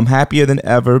 Happier Than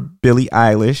Ever, Billie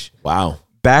Eilish. Wow.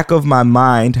 Back of My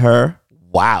Mind, Her.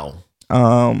 Wow.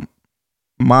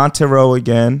 Montero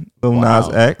again, Lil Nas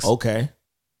X. Okay.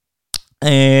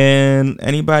 And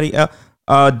anybody else?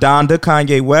 Donda,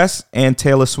 Kanye West, and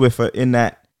Taylor Swift are in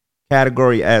that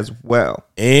category as well.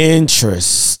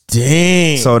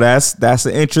 Interesting. So that's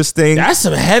an interesting. That's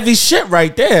some heavy shit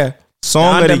right there.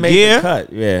 Song Donda of the year.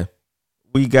 Cut. Yeah.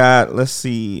 We got, let's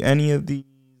see, any of these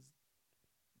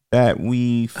that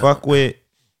we fuck with.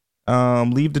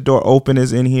 Leave the Door Open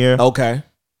is in here. Okay.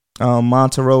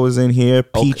 Montero is in here.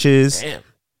 Peaches. Okay. Damn.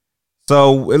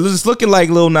 So it's looking like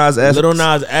Lil Nas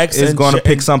X is going to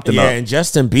pick something up. Yeah, and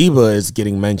Justin Bieber is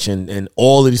getting mentioned in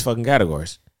all of these fucking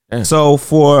categories. Damn. So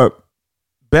for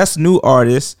Best New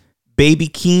Artist, Baby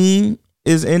Keem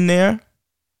is in there.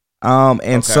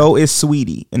 And so is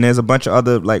Sweetie. And there's a bunch of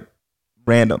other like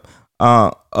random.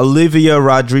 Olivia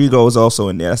Rodrigo is also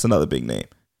in there. That's another big name.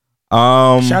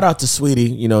 Shout out to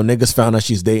Sweetie. You know, niggas found out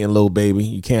she's dating Lil Baby.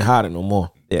 You can't hide it no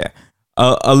more. Yeah.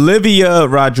 Olivia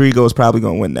Rodrigo is probably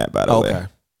going to win that, by the way.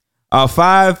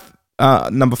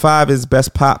 Number 5 is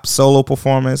Best Pop Solo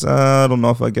Performance. I don't know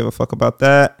if I give a fuck about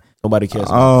that. Nobody cares.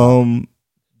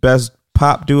 Best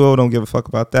pop duo. Don't give a fuck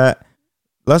about that.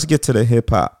 Let's get to the hip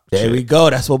hop. There we go.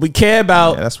 That's what we care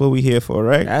about. Yeah, that's what we here for,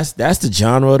 right? That's the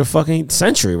genre of the fucking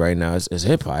century right now. It's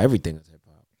hip hop. Everything is hip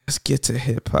hop. Let's get to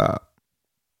hip hop.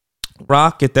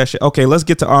 Rock, get that shit. Okay, let's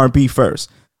get to R&B first.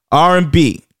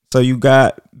 R&B. So you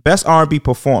got best R&B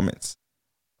performance.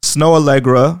 Snow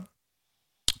Allegra,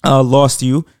 Lost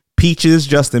You. Peaches,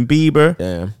 Justin Bieber.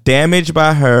 Damn. Damaged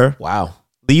by Her. Wow.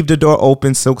 Leave the Door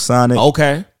Open, Silk Sonic.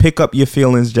 Okay. Pick Up Your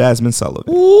Feelings, Jasmine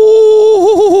Sullivan.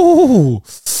 Ooh.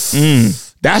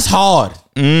 That's hard.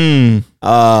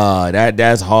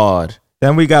 That's hard.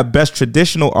 Then we got best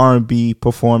traditional R&B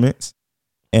performance.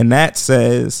 And that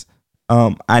says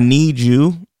I Need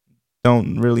You.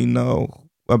 Don't really know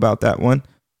about that one.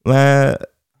 I'm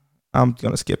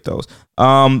going to skip those.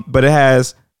 But it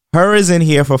has Her is in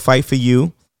here for Fight for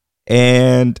You.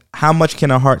 And How Much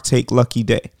Can a Heart Take, Lucky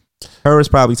Day. Her is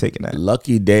probably taking that.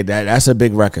 Lucky Day, that's a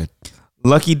big record.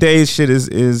 Lucky Day's shit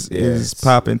is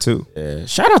popping too. Yeah.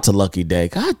 Shout out to Lucky Day.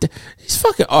 God, these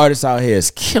fucking artists out here is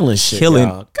killing shit.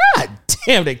 Y'all. God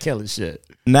damn, they killing shit.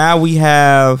 Now we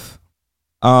have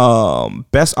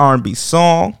best R&B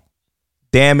song,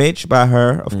 Damage by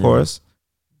Her, of course.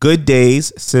 Good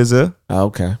Days, SZA.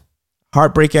 Okay.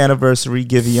 Heartbreak Anniversary,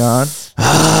 Giveon.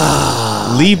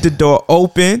 Leave the Door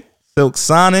Open, Silk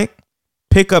Sonic.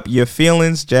 Pick Up Your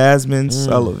Feelings, Jasmine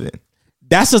Sullivan.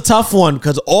 That's a tough one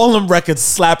because all them records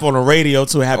slap on the radio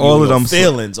to have all of them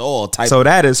feelings. All type. So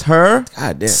that is Her,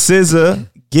 SZA,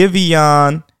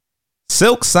 Giveon,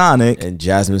 Silk Sonic, and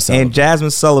Jasmine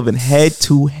Sullivan head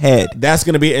to head. That's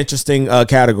gonna be an interesting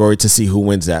category to see who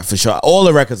wins that for sure. All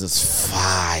the records is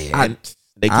fire.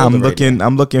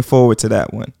 I'm looking forward to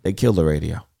that one. They killed the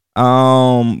radio.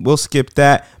 We'll skip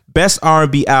that. Best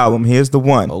R&B album. Here's the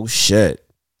one. Oh shit.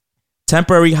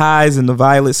 Temporary Highs in the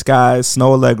Violet Skies,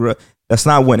 Snow Allegra. That's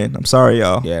not winning. I'm sorry,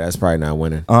 y'all. Yeah, that's probably not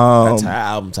winning. That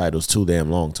album title's too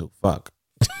damn long too. Fuck.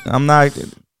 I'm not.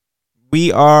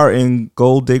 We Are in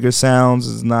Gold Digger Sounds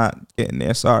is not getting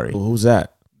there. Sorry. Who's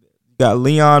that? You got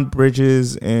Leon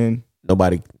Bridges and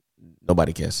Nobody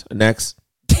cares. Next.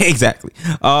 Exactly.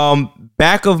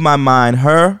 Back of My Mind,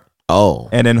 Her. Oh.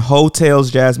 And then Hotels,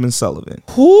 Jasmine Sullivan.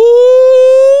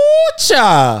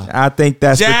 I think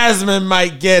that's Jasmine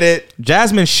might get it.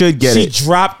 Jasmine should get it. She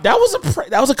dropped. That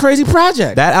was a crazy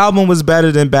project. That album was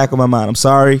better than Back of My Mind. I'm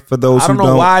sorry for those who don't. I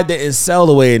don't know why it didn't sell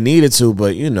the way it needed to,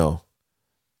 but you know.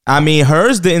 I mean,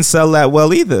 hers didn't sell that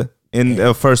well either in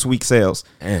the first week sales.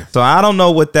 Damn. So I don't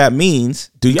know what that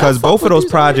means because both of those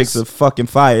projects are fucking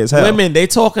fire as hell. Women, they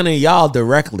talking to y'all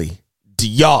directly. To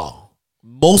y'all.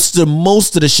 Most of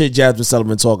the shit Jasmine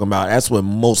Sullivan talking about, that's what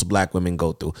most black women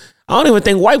go through. I don't even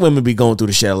think white women be going through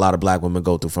the shit a lot of black women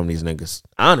go through from these niggas.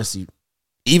 Honestly.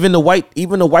 Even the white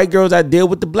girls that deal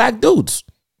with the black dudes.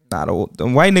 Nah, the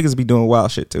white niggas be doing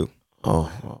wild shit too.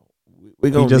 Oh.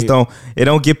 It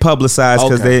don't get publicized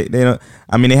because they don't.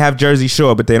 I mean, they have Jersey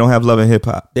Shore, but they don't have Love and Hip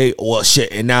Hop.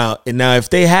 Shit. And now if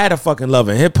they had a fucking Love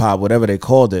and Hip Hop, whatever they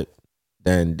called it,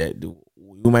 then you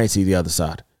might see the other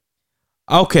side.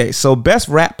 Okay, so best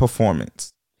rap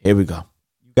performance. Here we go.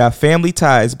 You got Family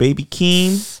Ties, Baby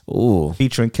Keem. Ooh.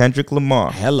 Featuring Kendrick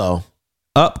Lamar. Hello.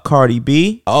 Up, Cardi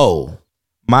B. Oh.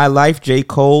 My Life, J.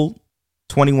 Cole,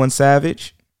 21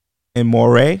 Savage, and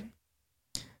Moray.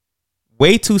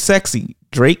 Way Too Sexy,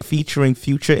 Drake featuring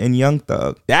Future and Young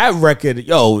Thug. That record,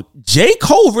 J.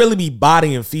 Cole really be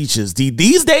bodying features.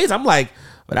 These days, I'm like,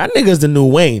 but that nigga's the new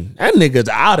Wayne. That nigga's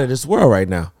out of this world right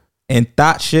now. And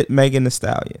Thought Shit, Megan Thee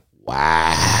Stallion.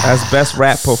 Wow. That's best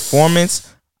rap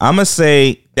performance. I'm going to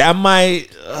say that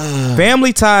might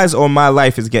Family Ties or My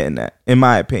Life is getting that, in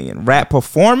my opinion. Rap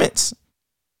performance,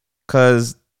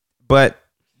 but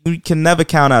you can never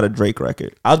count out a Drake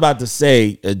record. I was about to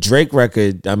say a Drake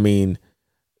record. I mean,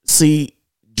 see,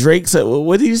 Drake said,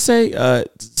 what did you say?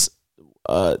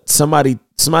 Somebody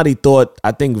thought,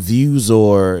 I think Views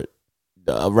or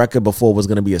a record before was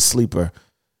going to be a sleeper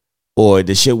or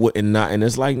the shit wouldn't not. And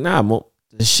it's like, nah,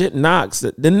 the shit knocks.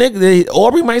 The nigga,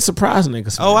 Aubrey might surprise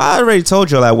niggas. Oh, I already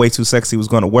told you that Way Too Sexy was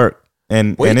going to work.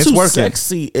 And it's working. Way Too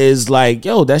Sexy is like,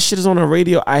 that shit is on the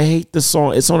radio. I hate the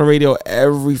song. It's on the radio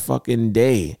every fucking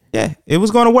day. Yeah, it was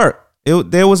going to work.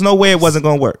 There was no way it wasn't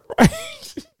going to work.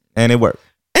 And it worked.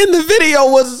 And the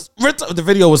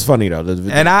video was funny though.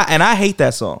 And I hate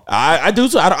that song. I do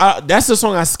too. That's the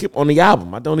song I skip on the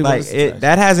album. I don't even like it.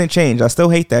 That hasn't changed. I still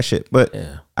hate that shit. But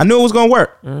yeah. I knew it was going to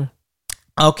work.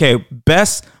 Okay,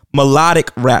 best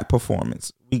melodic rap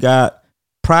performance. We got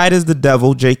Pride is the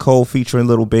Devil, J. Cole featuring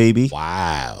Lil Baby.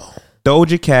 Wow.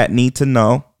 Doja Cat, Need to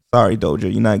Know. Sorry,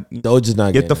 Doja. Doja's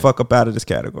not get the fuck up out of this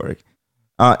category.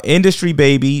 Industry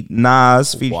Baby,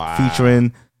 Nas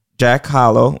featuring Jack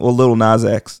Harlow or Lil Nas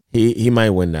X. He might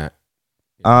win that.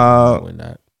 Might win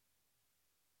that.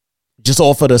 Just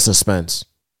all for the suspense.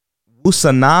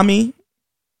 Wusanami,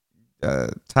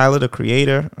 Tyler the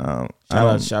Creator.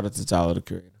 Shout out to Tyler the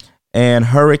Creator. And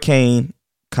Hurricane,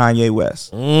 Kanye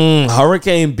West.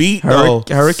 Hurricane beat though.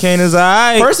 Hurricane is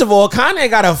alright. First of all, Kanye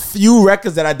got a few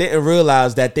records that I didn't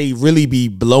realize that they really be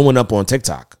blowing up on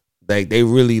TikTok. Like they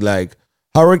really like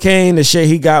Hurricane, the shit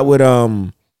he got with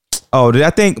I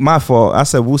think my fault. I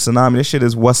said Wusanami. This shit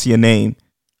is What's Your Name,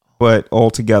 but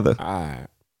all together. All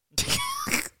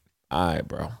right,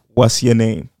 bro. What's Your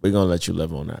Name? We're gonna let you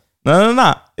live on that.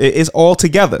 No. It's all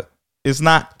together. It's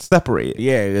not separated.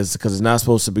 Yeah, it's because it's not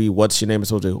supposed to be what's your name. It's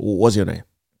supposed to be what's your name.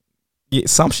 Yeah,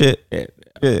 some shit.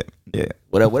 Yeah.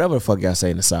 Whatever the fuck y'all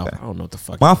say in the South. I don't know what the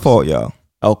fuck. My fault, y'all.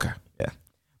 Okay. Yeah.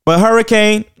 But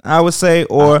Hurricane, I would say,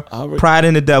 or Pride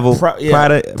and the Devil. Pride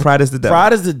is the Devil.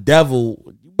 Pride is the Devil.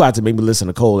 You about to make me listen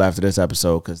to Cole after this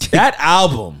episode because that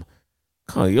album.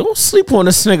 You don't sleep on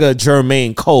this nigga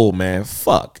Jermaine Cole, man.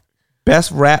 Fuck.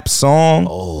 Best rap song.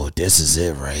 Oh, this is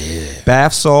it right here.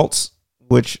 Bath Salts,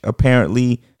 which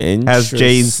apparently has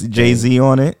Jay-Z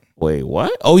on it. Wait,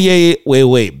 what? Oh yeah. Wait.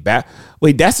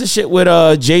 Wait, that's the shit with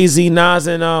Jay-Z, Nas,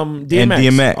 and DMX. And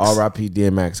DMX. R.I.P.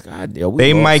 DMX. God damn.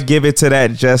 They might give it to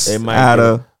that just out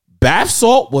of. Bath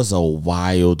Salt was a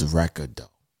wild record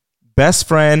though. Best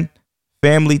Friend,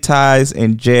 Family Ties,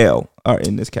 and Jail are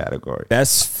in this category.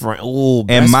 Best Friend. Ooh,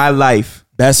 and My Life.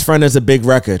 Best Friend is a big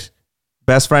record.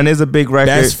 Best Friend is a big record.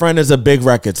 Best Friend is a big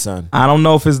record, son. I don't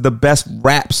know if it's the best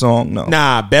rap song, no.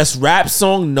 Nah, best rap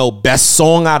song, no. Best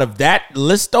song out of that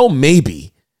list, though,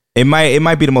 maybe. It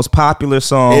might be the most popular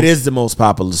song. It is the most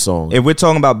popular song. If we're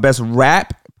talking about best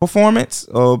rap performance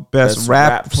or best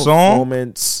rap song,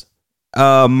 performance.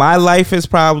 My Life is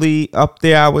probably up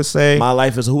there, I would say. My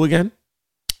Life is who again?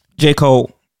 J.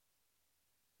 Cole.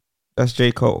 That's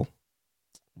J. Cole.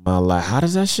 My Life. How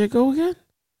does that shit go again?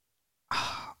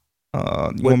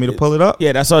 You want me to pull it up?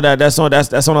 Yeah, that's on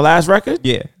the last record?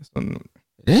 Yeah.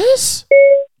 This?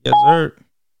 Yes, sir.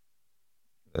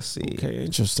 Let's see. Okay,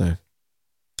 interesting.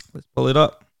 Let's pull it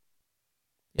up.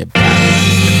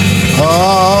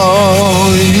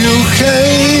 Oh, you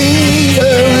can't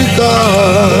carry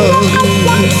God.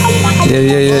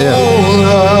 Yeah.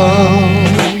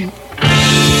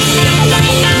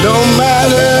 No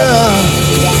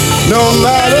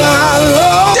matter how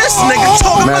long. This nigga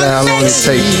talking about how long it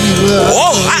takes.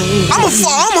 Whoa, I'ma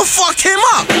fuck him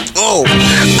up. Oh,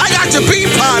 I got your bean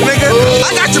pie, nigga.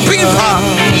 I got your bean pie.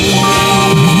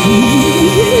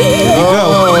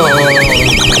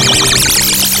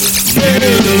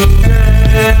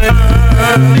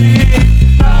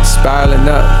 Spiraling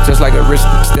up, just like a rich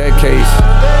staircase.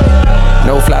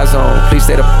 No fly zone. Please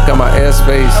stay the fuck out my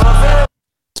airspace.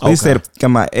 Please stay the fuck out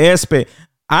my airspace.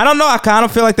 I don't know. I kind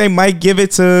of feel like they might give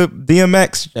it to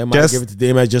DMX. They might give it to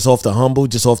DMX just off the humble,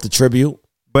 just off the tribute.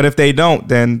 But if they don't,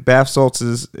 then Bath Salts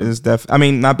is I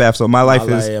mean, not Bath Salts. My Life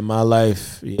is. My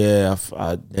Life. Yeah.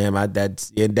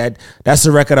 That's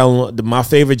the record. My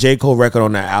favorite J. Cole record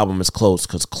on that album is Close.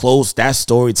 Because Close, that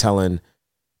storytelling,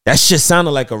 that shit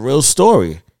sounded like a real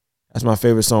story. That's my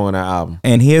favorite song on that album.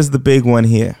 And here's the big one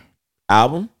here.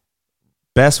 Album?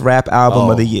 Best rap album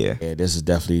of the year. Yeah, this is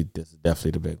definitely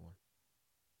the big one.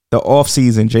 The Off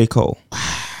Season, J. Cole. Wow.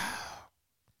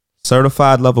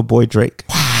 Certified Lover Boy, Drake.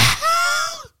 Wow.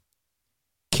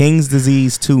 King's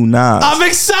Disease 2, Nas. I'm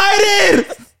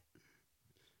excited!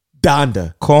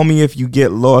 Donda. Call Me If You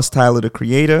Get Lost, Tyler the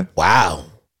Creator. Wow.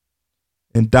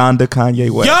 And Donda, Kanye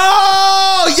West.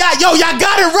 Y'all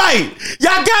got it right.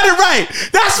 Y'all got it right.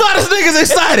 That's why this nigga's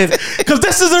excited. Because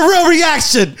this is a real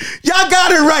reaction. Y'all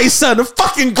got it right, son. The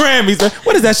fucking Grammys.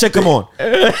 When does that shit come on?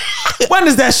 When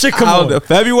does that shit come on?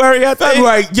 February, I think.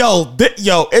 February.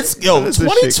 It's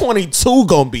 2022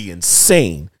 gonna be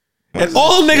insane. And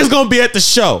all them niggas gonna be at the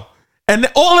show. And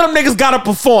all of them niggas gotta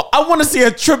perform. I want to see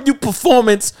a tribute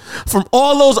performance from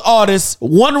all those artists.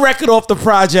 One record off the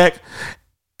project.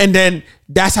 And then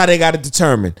that's how they got to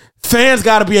determine. Fans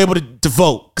got to be able to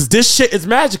vote because this shit is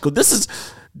magical. This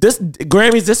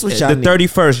Grammys. This was the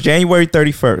 31st, January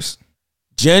 31st,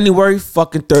 January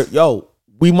fucking 3rd. Yo,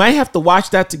 we might have to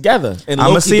watch that together. And I'm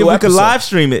gonna see if we can live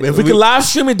stream it. If we can live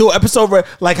stream it, do an episode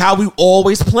like how we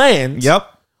always planned. Yep.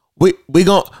 We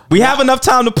have enough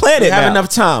time to plan it. We have enough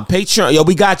time. Patreon. Yo,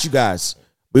 we got you guys.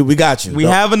 We got you. We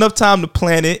have enough time to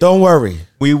plan it. Don't worry.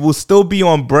 We will still be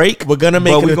on break. We're gonna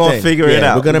make it. We're gonna figure it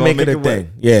out. We're gonna make it a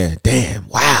thing. Yeah. Damn.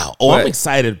 Wow. Oh, I'm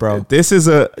excited, bro. This is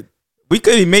We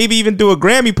could maybe even do a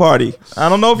Grammy party. I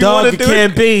don't know if you want to do it.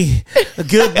 Can't be a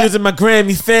good news in my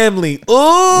Grammy family.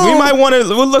 Ooh, we might want to.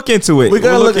 We'll look into it. We're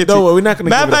gonna look into it. We're not gonna.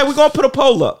 Matter of fact, we're gonna put a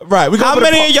poll up. Right. How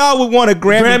many of y'all would want a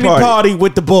Grammy party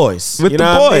with the boys? With you the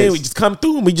know boys, what I mean? We just come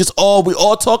through and we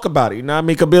all talk about it. You know what I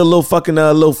mean? It could be a little fucking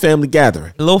little family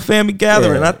gathering. A little family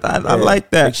gathering. Yeah. I like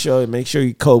that. Make sure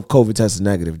you COVID test is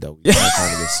negative though.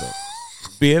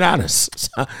 Being honest.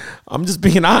 I'm just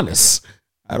being honest.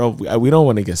 We don't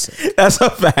want to get sick. That's a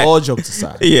fact. All jokes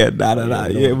aside. Yeah, nah.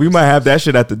 Yeah, we might have that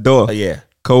shit at the door. Yeah.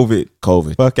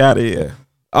 COVID. Fuck out of here.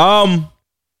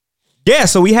 Yeah,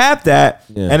 so we have that.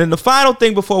 Yeah. And then the final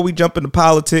thing before we jump into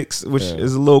politics, which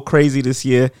is a little crazy this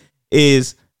year,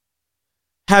 is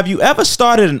have you ever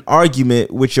started an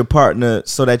argument with your partner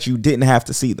so that you didn't have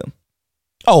to see them?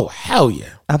 Oh, hell yeah.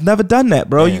 I've never done that,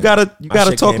 bro. Man, you gotta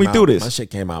talk me through this. My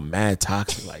shit came out mad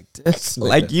toxic like this.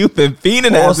 Like you've been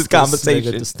fiending at this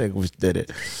conversation. Distinguished did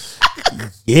it.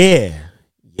 Yeah.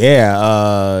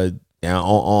 I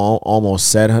almost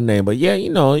said her name, but yeah, you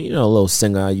know, a little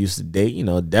singer I used to date,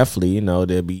 definitely,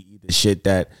 there'd be the shit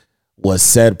that was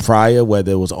said prior,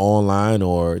 whether it was online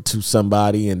or to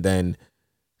somebody, and then,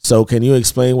 so can you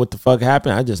explain what the fuck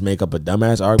happened? I just make up a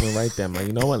dumbass argument right there. I'm like,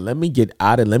 you know what? Let me get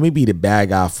out of it. Let me be the bad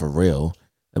guy for real.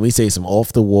 Let me say some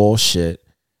off the wall shit.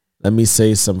 Let me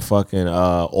say some fucking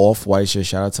off-white shit.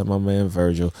 Shout out to my man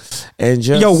Virgil. And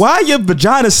just, yo, why your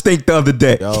vagina stink the other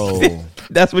day? Yo.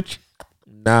 That's what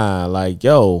Nah, like,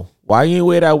 yo, why you ain't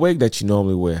wear that wig that you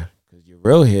normally wear? Because your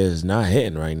real hair is not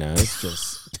hitting right now. It's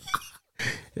just,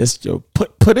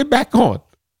 put it back on.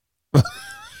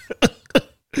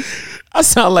 I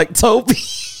sound like Toby.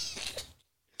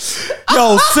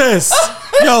 Yo, sis.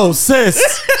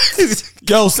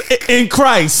 In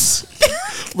Christ.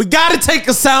 We gotta take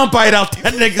a soundbite out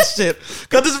that nigga shit.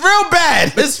 Cause it's real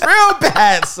bad. It's real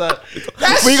bad, son.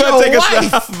 We gonna take a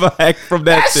soundbite from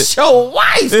that shit. That's your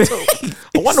wife, too.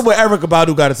 I wonder what Erykah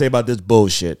Badu got to say about this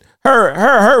bullshit.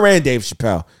 Her and Dave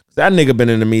Chappelle. That nigga been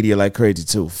in the media like crazy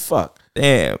too. Fuck.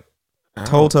 Damn.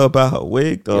 Told her about her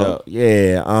wig though.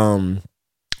 Yeah.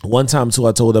 One time too,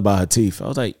 I told her about her teeth. I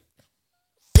was like,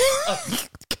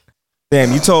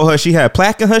 damn, you told her she had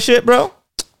plaque in her shit, bro?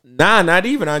 Nah, not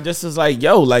even. I just was like,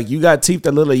 yo, like you got teeth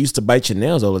that literally used to bite your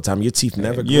nails all the time. Your teeth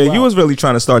never grew out. You was really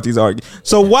trying to start these arguments.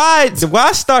 So why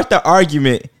start the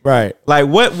argument? Right. Like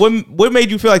what made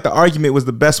you feel like the argument was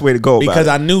the best way to go about because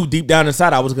it? I knew deep down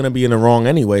inside I was going to be in the wrong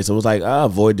anyway. So it was like, I'll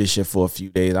avoid this shit for a few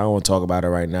days. I don't want to talk about it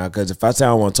right now. Because if I say I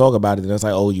don't want to talk about it, then it's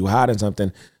like, oh, you hiding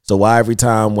something. So why every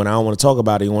time when I don't want to talk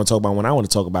about it, you want to talk about when I want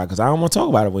to talk about it? Because I don't want to talk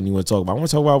about it when you want to talk about it. I want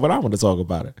to talk about when I want to talk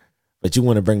about it. But you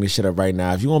want to bring this shit up right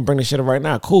now. If you want to bring this shit up right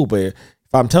now, cool. But if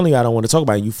I'm telling you I don't want to talk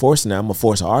about it and you forcing it, I'm going to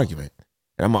force an argument.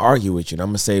 And I'm going to argue with you. And I'm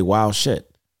going to say wild shit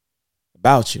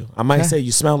about you. I might say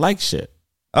you smell like shit.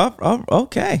 Oh,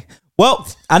 okay. Well,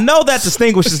 I know that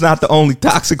Distinguished is not the only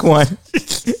toxic one.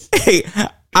 Hey,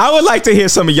 I would like to hear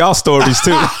some of y'all stories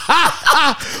too.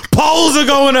 Polls are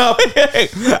going up.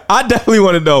 I definitely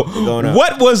want to know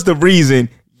what was the reason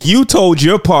you told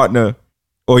your partner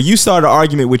or you started an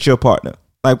argument with your partner.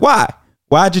 Like, why?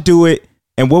 Why'd you do it?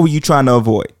 And what were you trying to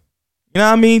avoid? You know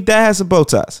what I mean? That has some bow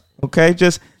ties. Okay?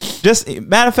 Just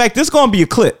matter of fact, this is gonna be a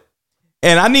clip.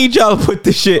 And I need y'all to put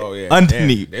this shit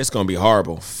underneath. Damn, it's gonna be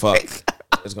horrible. Fuck.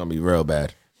 It's gonna be real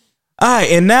bad. All right,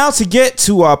 and now to get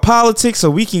to our politics so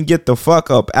we can get the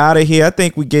fuck up out of here. I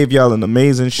think we gave y'all an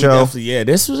amazing show. Yeah,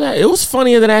 it was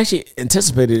funnier than I actually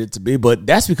anticipated it to be, but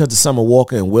that's because of Summer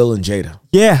Walker and Will and Jada.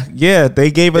 Yeah, they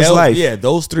gave us life. Yeah,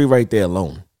 those three right there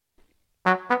alone.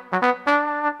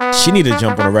 She need to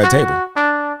jump on a red table.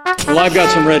 Well, I've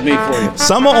got some red meat for you.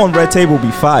 Summer on red table be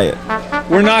fired.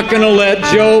 We're not going to let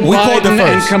Joe Biden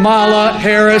and Kamala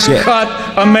Harris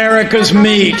cut America's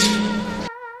meat.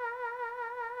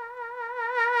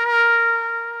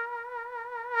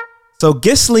 So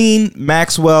Ghislaine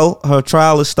Maxwell, her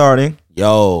trial is starting.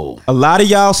 Yo. A lot of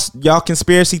y'all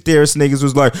conspiracy theorist niggas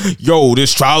was like, yo,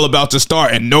 this trial about to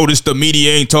start and notice the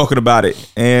media ain't talking about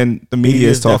it. And the media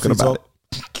is talking about it.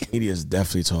 Media is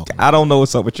definitely talking. I don't know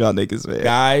what's up with y'all niggas, man.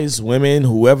 Guys, women,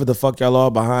 whoever the fuck y'all are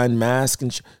behind masks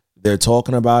and they're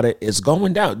talking about it. It's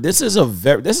going down. This is a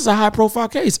high profile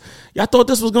case. Y'all thought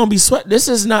this was going to be sweat. This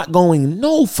is not going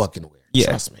no fucking where. Yeah.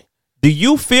 Trust me. Do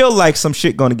you feel like some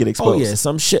shit going to get exposed? Oh yeah,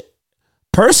 some shit.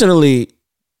 Personally,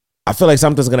 I feel like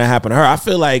something's going to happen to her. I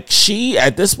feel like she,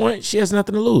 at this point, she has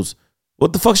nothing to lose.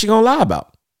 What the fuck she going to lie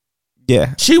about?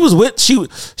 Yeah, she was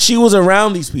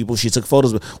around these people. She took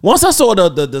photos. Once I saw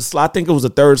the slide, I think it was the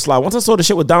third slide. Once I saw the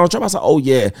shit with Donald Trump, I said, "Oh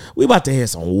yeah, we about to hear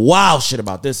some wild shit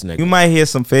about this nigga." You might hear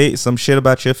some shit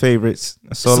about your favorites.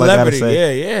 That's all I gotta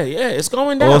say. Yeah. It's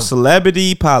going down. Or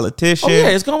celebrity, politician. Oh yeah,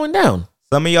 it's going down.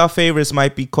 Some of y'all favorites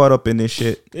might be caught up in this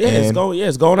shit. Yeah,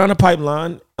 it's going down the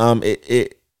pipeline.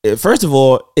 It first of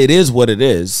all, it is what it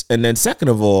is, and then second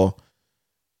of all,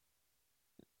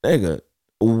 nigga,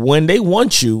 when they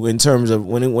want you in terms of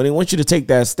when they want you to take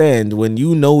that stand, when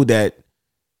you know that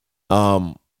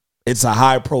it's a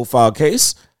high profile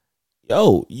case,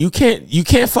 yo, you can't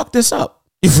fuck this up.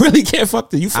 You really can't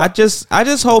fuck this. I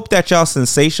just hope that y'all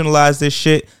sensationalize this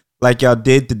shit like y'all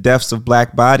did the deaths of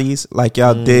black bodies, like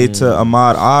y'all did to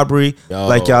Ahmaud Arbery,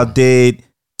 like y'all did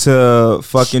to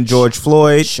fucking George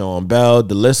Floyd, Sean Bell.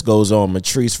 The list goes on.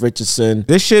 Matrice Richardson.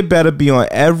 This shit better be on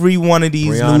every one of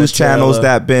these Breonna news channels Taylor.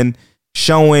 that been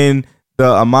showing the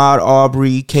Ahmaud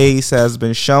Arbery case, has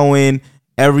been showing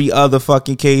every other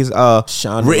fucking case.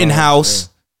 Rittenhouse,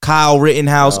 Kyle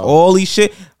Rittenhouse, all these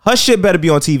shit. Her shit better be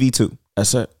on TV too.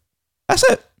 That's it.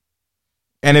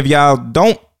 And if y'all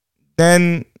don't,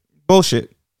 then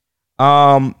bullshit.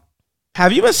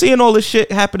 Have you been seeing all this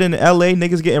shit happening in LA?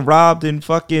 Niggas getting robbed in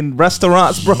fucking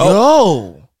restaurants, bro.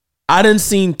 Yo, I done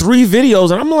seen 3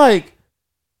 videos, and I'm like,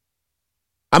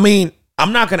 I mean,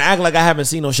 I'm not gonna act like I haven't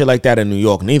seen no shit like that in New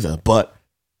York neither. But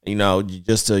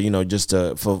just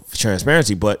for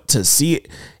transparency, but to see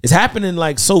it's happening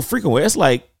like so frequent. Where it's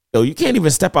like, yo, you can't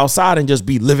even step outside and just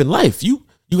be living life. You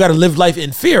got to live life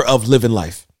in fear of living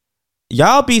life.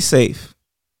 Y'all be safe.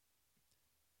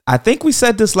 I think we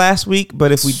said this last week,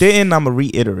 but if we didn't, I'm gonna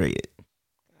reiterate it.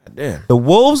 God damn. The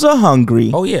wolves are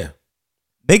hungry. Oh yeah.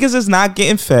 Niggas is not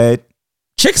getting fed.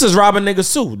 Chicks is robbing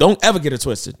niggas too. Don't ever get it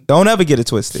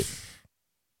twisted.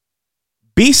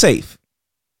 Be safe.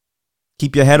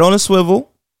 Keep your head on a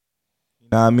swivel. You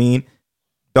know what I mean?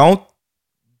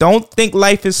 Don't think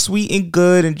life is sweet and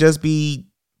good and just be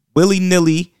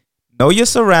willy-nilly. Know your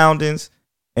surroundings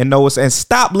and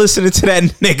stop listening to that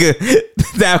nigga,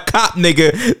 that cop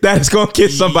nigga that is gonna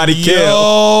get somebody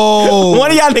killed.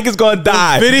 One of y'all niggas gonna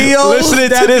die. Videos listening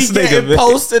that to this nigga man.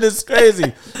 Posted is crazy.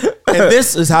 And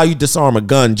this is how you disarm a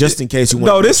gun, just in case you want.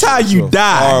 No, this is how you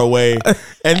die. Far away,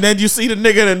 and then you see the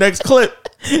nigga in the next clip.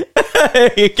 Fuck!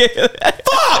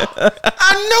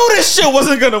 I knew this shit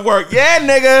wasn't gonna work. Yeah,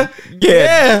 nigga.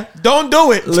 Yeah. Don't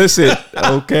do it. Listen,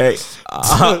 okay.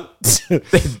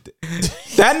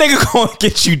 That nigga gonna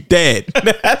get you dead.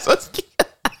 That's what's the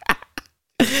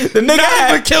nigga not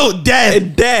even killed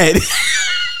dead.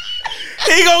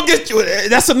 He gonna get you.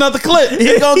 That's another clip.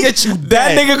 He gonna get you dead.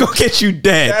 That nigga gonna get you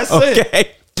dead. That's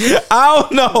okay. I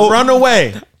don't know. Run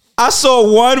away. I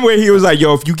saw one where he was like,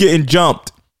 "Yo, if you getting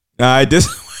jumped, all right, this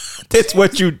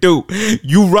what you do.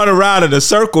 You run around in a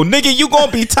circle, nigga. You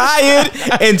gonna be tired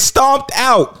and stomped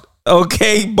out."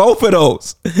 Okay, both of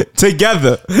those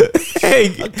together.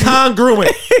 Hey,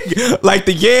 congruent. Like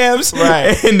the yams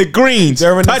and the greens.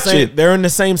 They're in the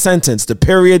same sentence. The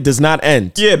period does not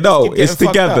end. Yeah, no, it's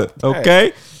together. Okay?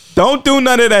 Right. Don't do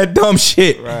none of that dumb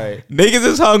shit. Right. Niggas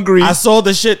is hungry. I saw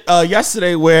the shit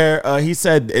yesterday where he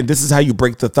said, and this is how you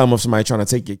break the thumb of somebody trying to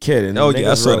take your kid. And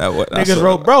I saw that one. Niggas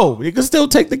wrote, bro, you can still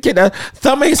take the kid. That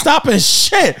thumb ain't stopping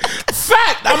shit.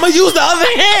 Fact, I'm going to use the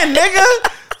other hand,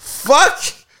 nigga.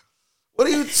 Fuck. What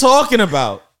are you talking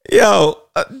about? Yo,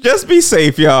 just be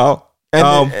safe, y'all.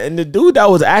 And the dude that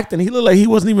was acting, he looked like he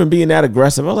wasn't even being that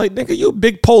aggressive. I was like, nigga, you a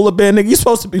big polar bear, nigga. You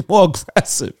supposed to be more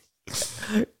aggressive.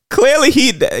 Clearly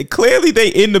they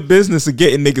in the business of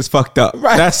getting niggas fucked up.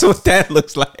 Right. That's what that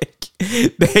looks like.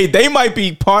 They might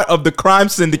be part of the crime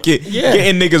syndicate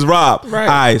getting niggas robbed. Right. All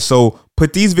right, so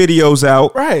put these videos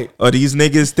out. Right. Or these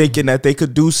niggas thinking that they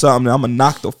could do something. I'm gonna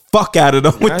knock the fuck out of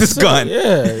them with this gun.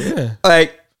 Yeah.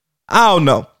 Like, I don't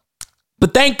know.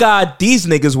 But thank God these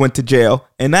niggas went to jail.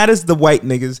 And that is the white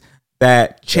niggas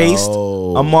that chased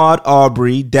Ahmaud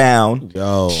Arbery down,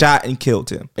 shot and killed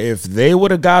him. If they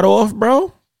would have got off,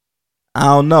 bro, I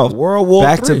don't know. World War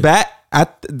back III. to back.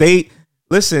 They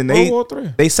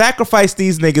sacrificed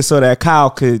these niggas so that Kyle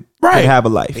could have a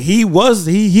life. He was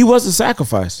a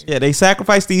sacrifice. Yeah, they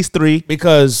sacrificed these 3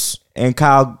 and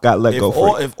Kyle got let go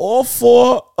free. If all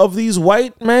 4 of these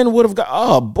white men would have got,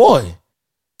 oh boy.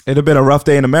 It'd have been a rough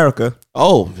day in America.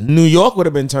 Oh, New York would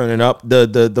have been turning up.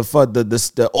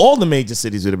 The all the major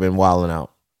cities would have been wilding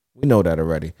out. We know that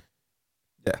already.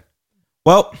 Yeah.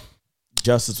 Well,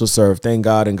 justice was served. Thank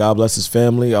God, and God bless his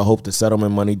family. I hope the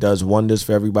settlement money does wonders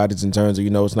for everybody in terms of,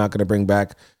 it's not going to bring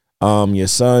back your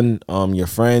son, your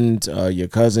friend, your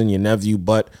cousin, your nephew,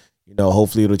 but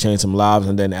hopefully it'll change some lives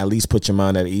and then at least put your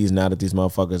mind at ease now that these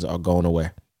motherfuckers are going away.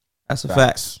 That's a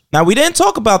fact. Now, we didn't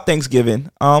talk about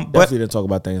Thanksgiving. But definitely didn't talk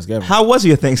about Thanksgiving. How was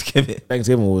your Thanksgiving?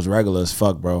 Thanksgiving was regular as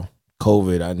fuck, bro.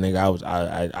 COVID.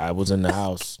 I was in the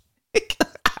house.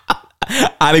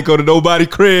 I didn't go to nobody's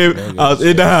crib. I was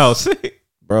in the house.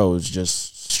 Bro, it was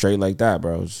just straight like that,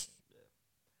 bro.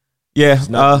 Yeah.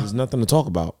 There's nothing to talk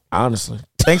about, honestly.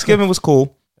 Thanksgiving was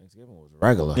cool. Thanksgiving was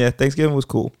regular. Yeah, Thanksgiving was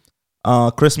cool.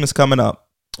 Christmas coming up.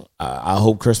 I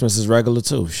hope Christmas is regular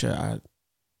too. Shit.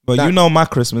 You know my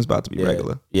Christmas about to be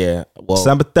regular. Yeah. Well,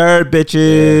 December 3rd,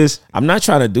 bitches. Yeah. I'm not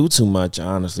trying to do too much,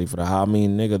 honestly, for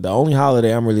nigga, the only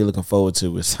holiday I'm really looking forward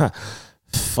to is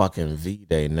fucking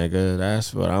V-Day, nigga.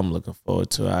 That's what I'm looking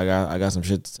forward to. I got some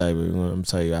shit to tell you, but I'm gonna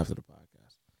tell you after the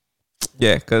podcast.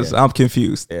 Yeah, because I'm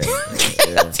confused. Yeah.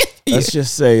 Let's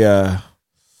just say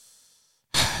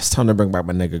it's time to bring back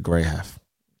my nigga Gray Half.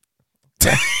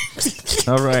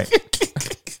 All right.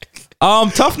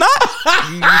 Tough knot.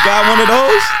 You got one of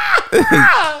those?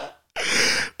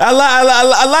 I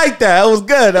like that. That was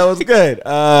good.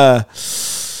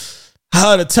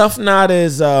 The tough knot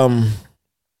is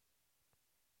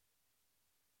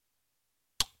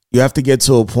you have to get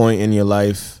to a point in your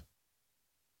life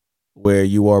where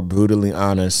you are brutally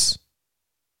honest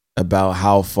about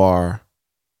how far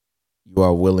you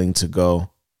are willing to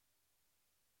go.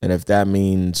 And if that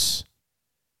means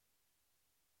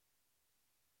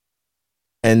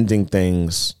ending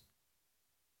things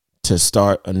to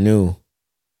start anew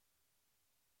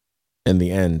in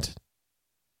the end,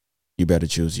 you better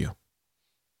choose you.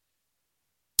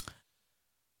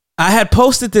 I had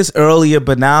posted this earlier,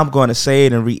 but now I'm going to say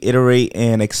it and reiterate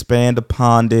and expound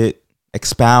upon it.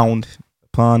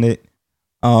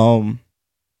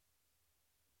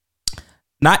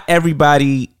 Not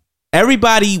everybody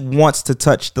wants to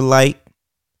touch the light,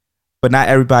 but not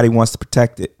everybody wants to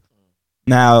protect it.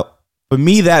 Now, for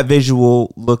me, that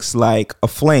visual looks like a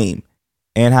flame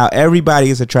and how everybody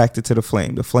is attracted to the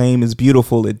flame. The flame is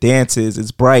beautiful. It dances.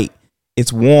 It's bright.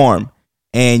 It's warm.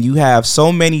 And you have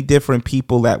so many different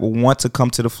people that will want to come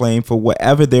to the flame for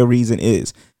whatever their reason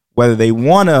is, whether they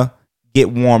want to get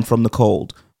warm from the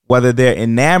cold, whether they're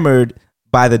enamored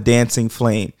by the dancing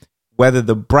flame, whether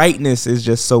the brightness is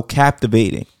just so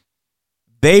captivating.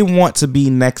 They want to be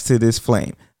next to this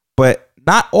flame, but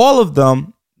not all of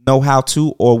them know how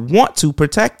to or want to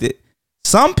protect it.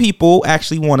 Some people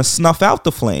actually want to snuff out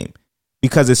the flame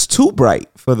because it's too bright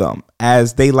for them,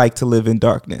 as they like to live in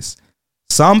darkness.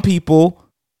 Some people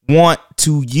want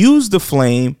to use the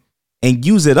flame and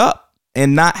use it up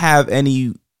and not have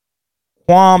any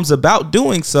qualms about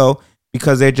doing so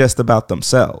because they're just about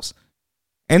themselves.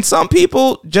 And some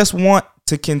people just want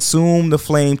to consume the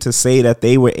flame to say that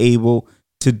they were able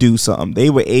to do something. They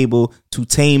were able to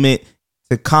tame it,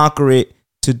 to conquer it,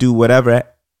 to do whatever,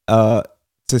 to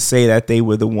say that they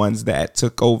were the ones that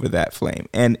took over that flame.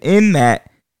 And in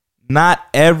that, not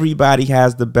everybody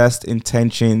has the best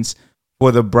intentions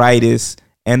for the brightest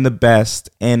and the best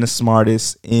and the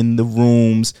smartest in the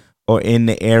rooms or in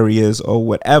the areas or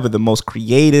whatever, the most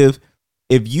creative.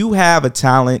 If you have a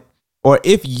talent, or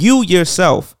if you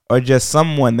yourself are just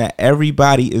someone that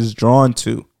everybody is drawn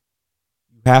to,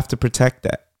 you have to protect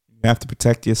that. You have to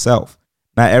protect yourself.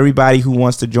 Not everybody who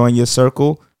wants to join your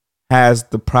circle has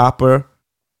the proper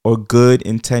or good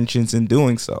intentions in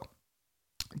doing so.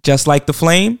 Just like the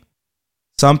flame,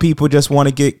 some people just want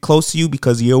to get close to you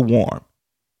because you're warm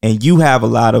and you have a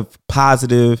lot of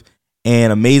positive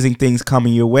and amazing things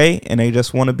coming your way, and they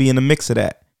just want to be in the mix of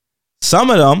that.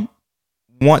 Some of them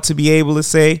want to be able to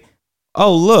say,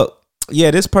 oh, look,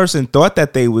 yeah, this person thought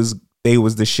that they was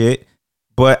the shit,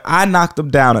 but I knocked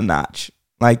them down a notch.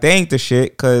 Like, they ain't the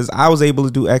shit because I was able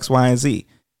to do X, Y, and Z.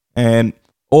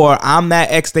 Or I'm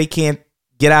that X they can't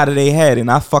get out of their head,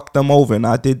 and I fucked them over, and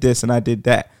I did this and I did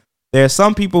that. There are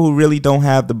some people who really don't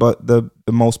have the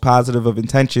most positive of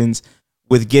intentions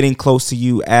with getting close to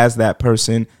you as that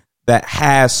person that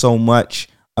has so much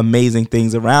amazing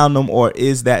things around them or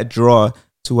is that draw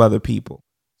to other people.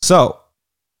 So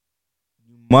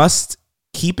you must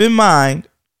keep in mind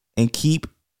and keep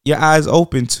your eyes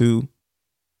open to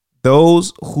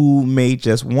those who may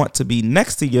just want to be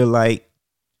next to your light,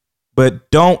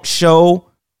 but don't show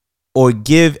or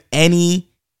give any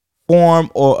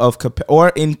form or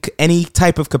in any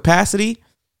type of capacity,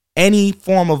 any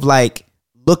form of like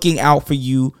looking out for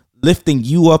you, lifting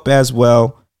you up as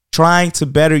well, trying to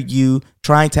better you,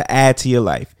 trying to add to your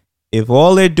life. If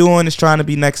all they're doing is trying to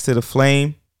be next to the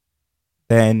flame,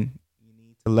 then you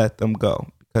need to let them go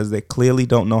because they clearly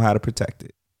don't know how to protect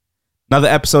it. Another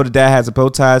episode of Dad Has a Bow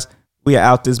Ties. We are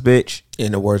out this bitch.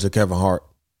 In the words of Kevin Hart,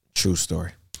 true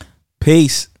story.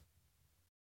 Peace.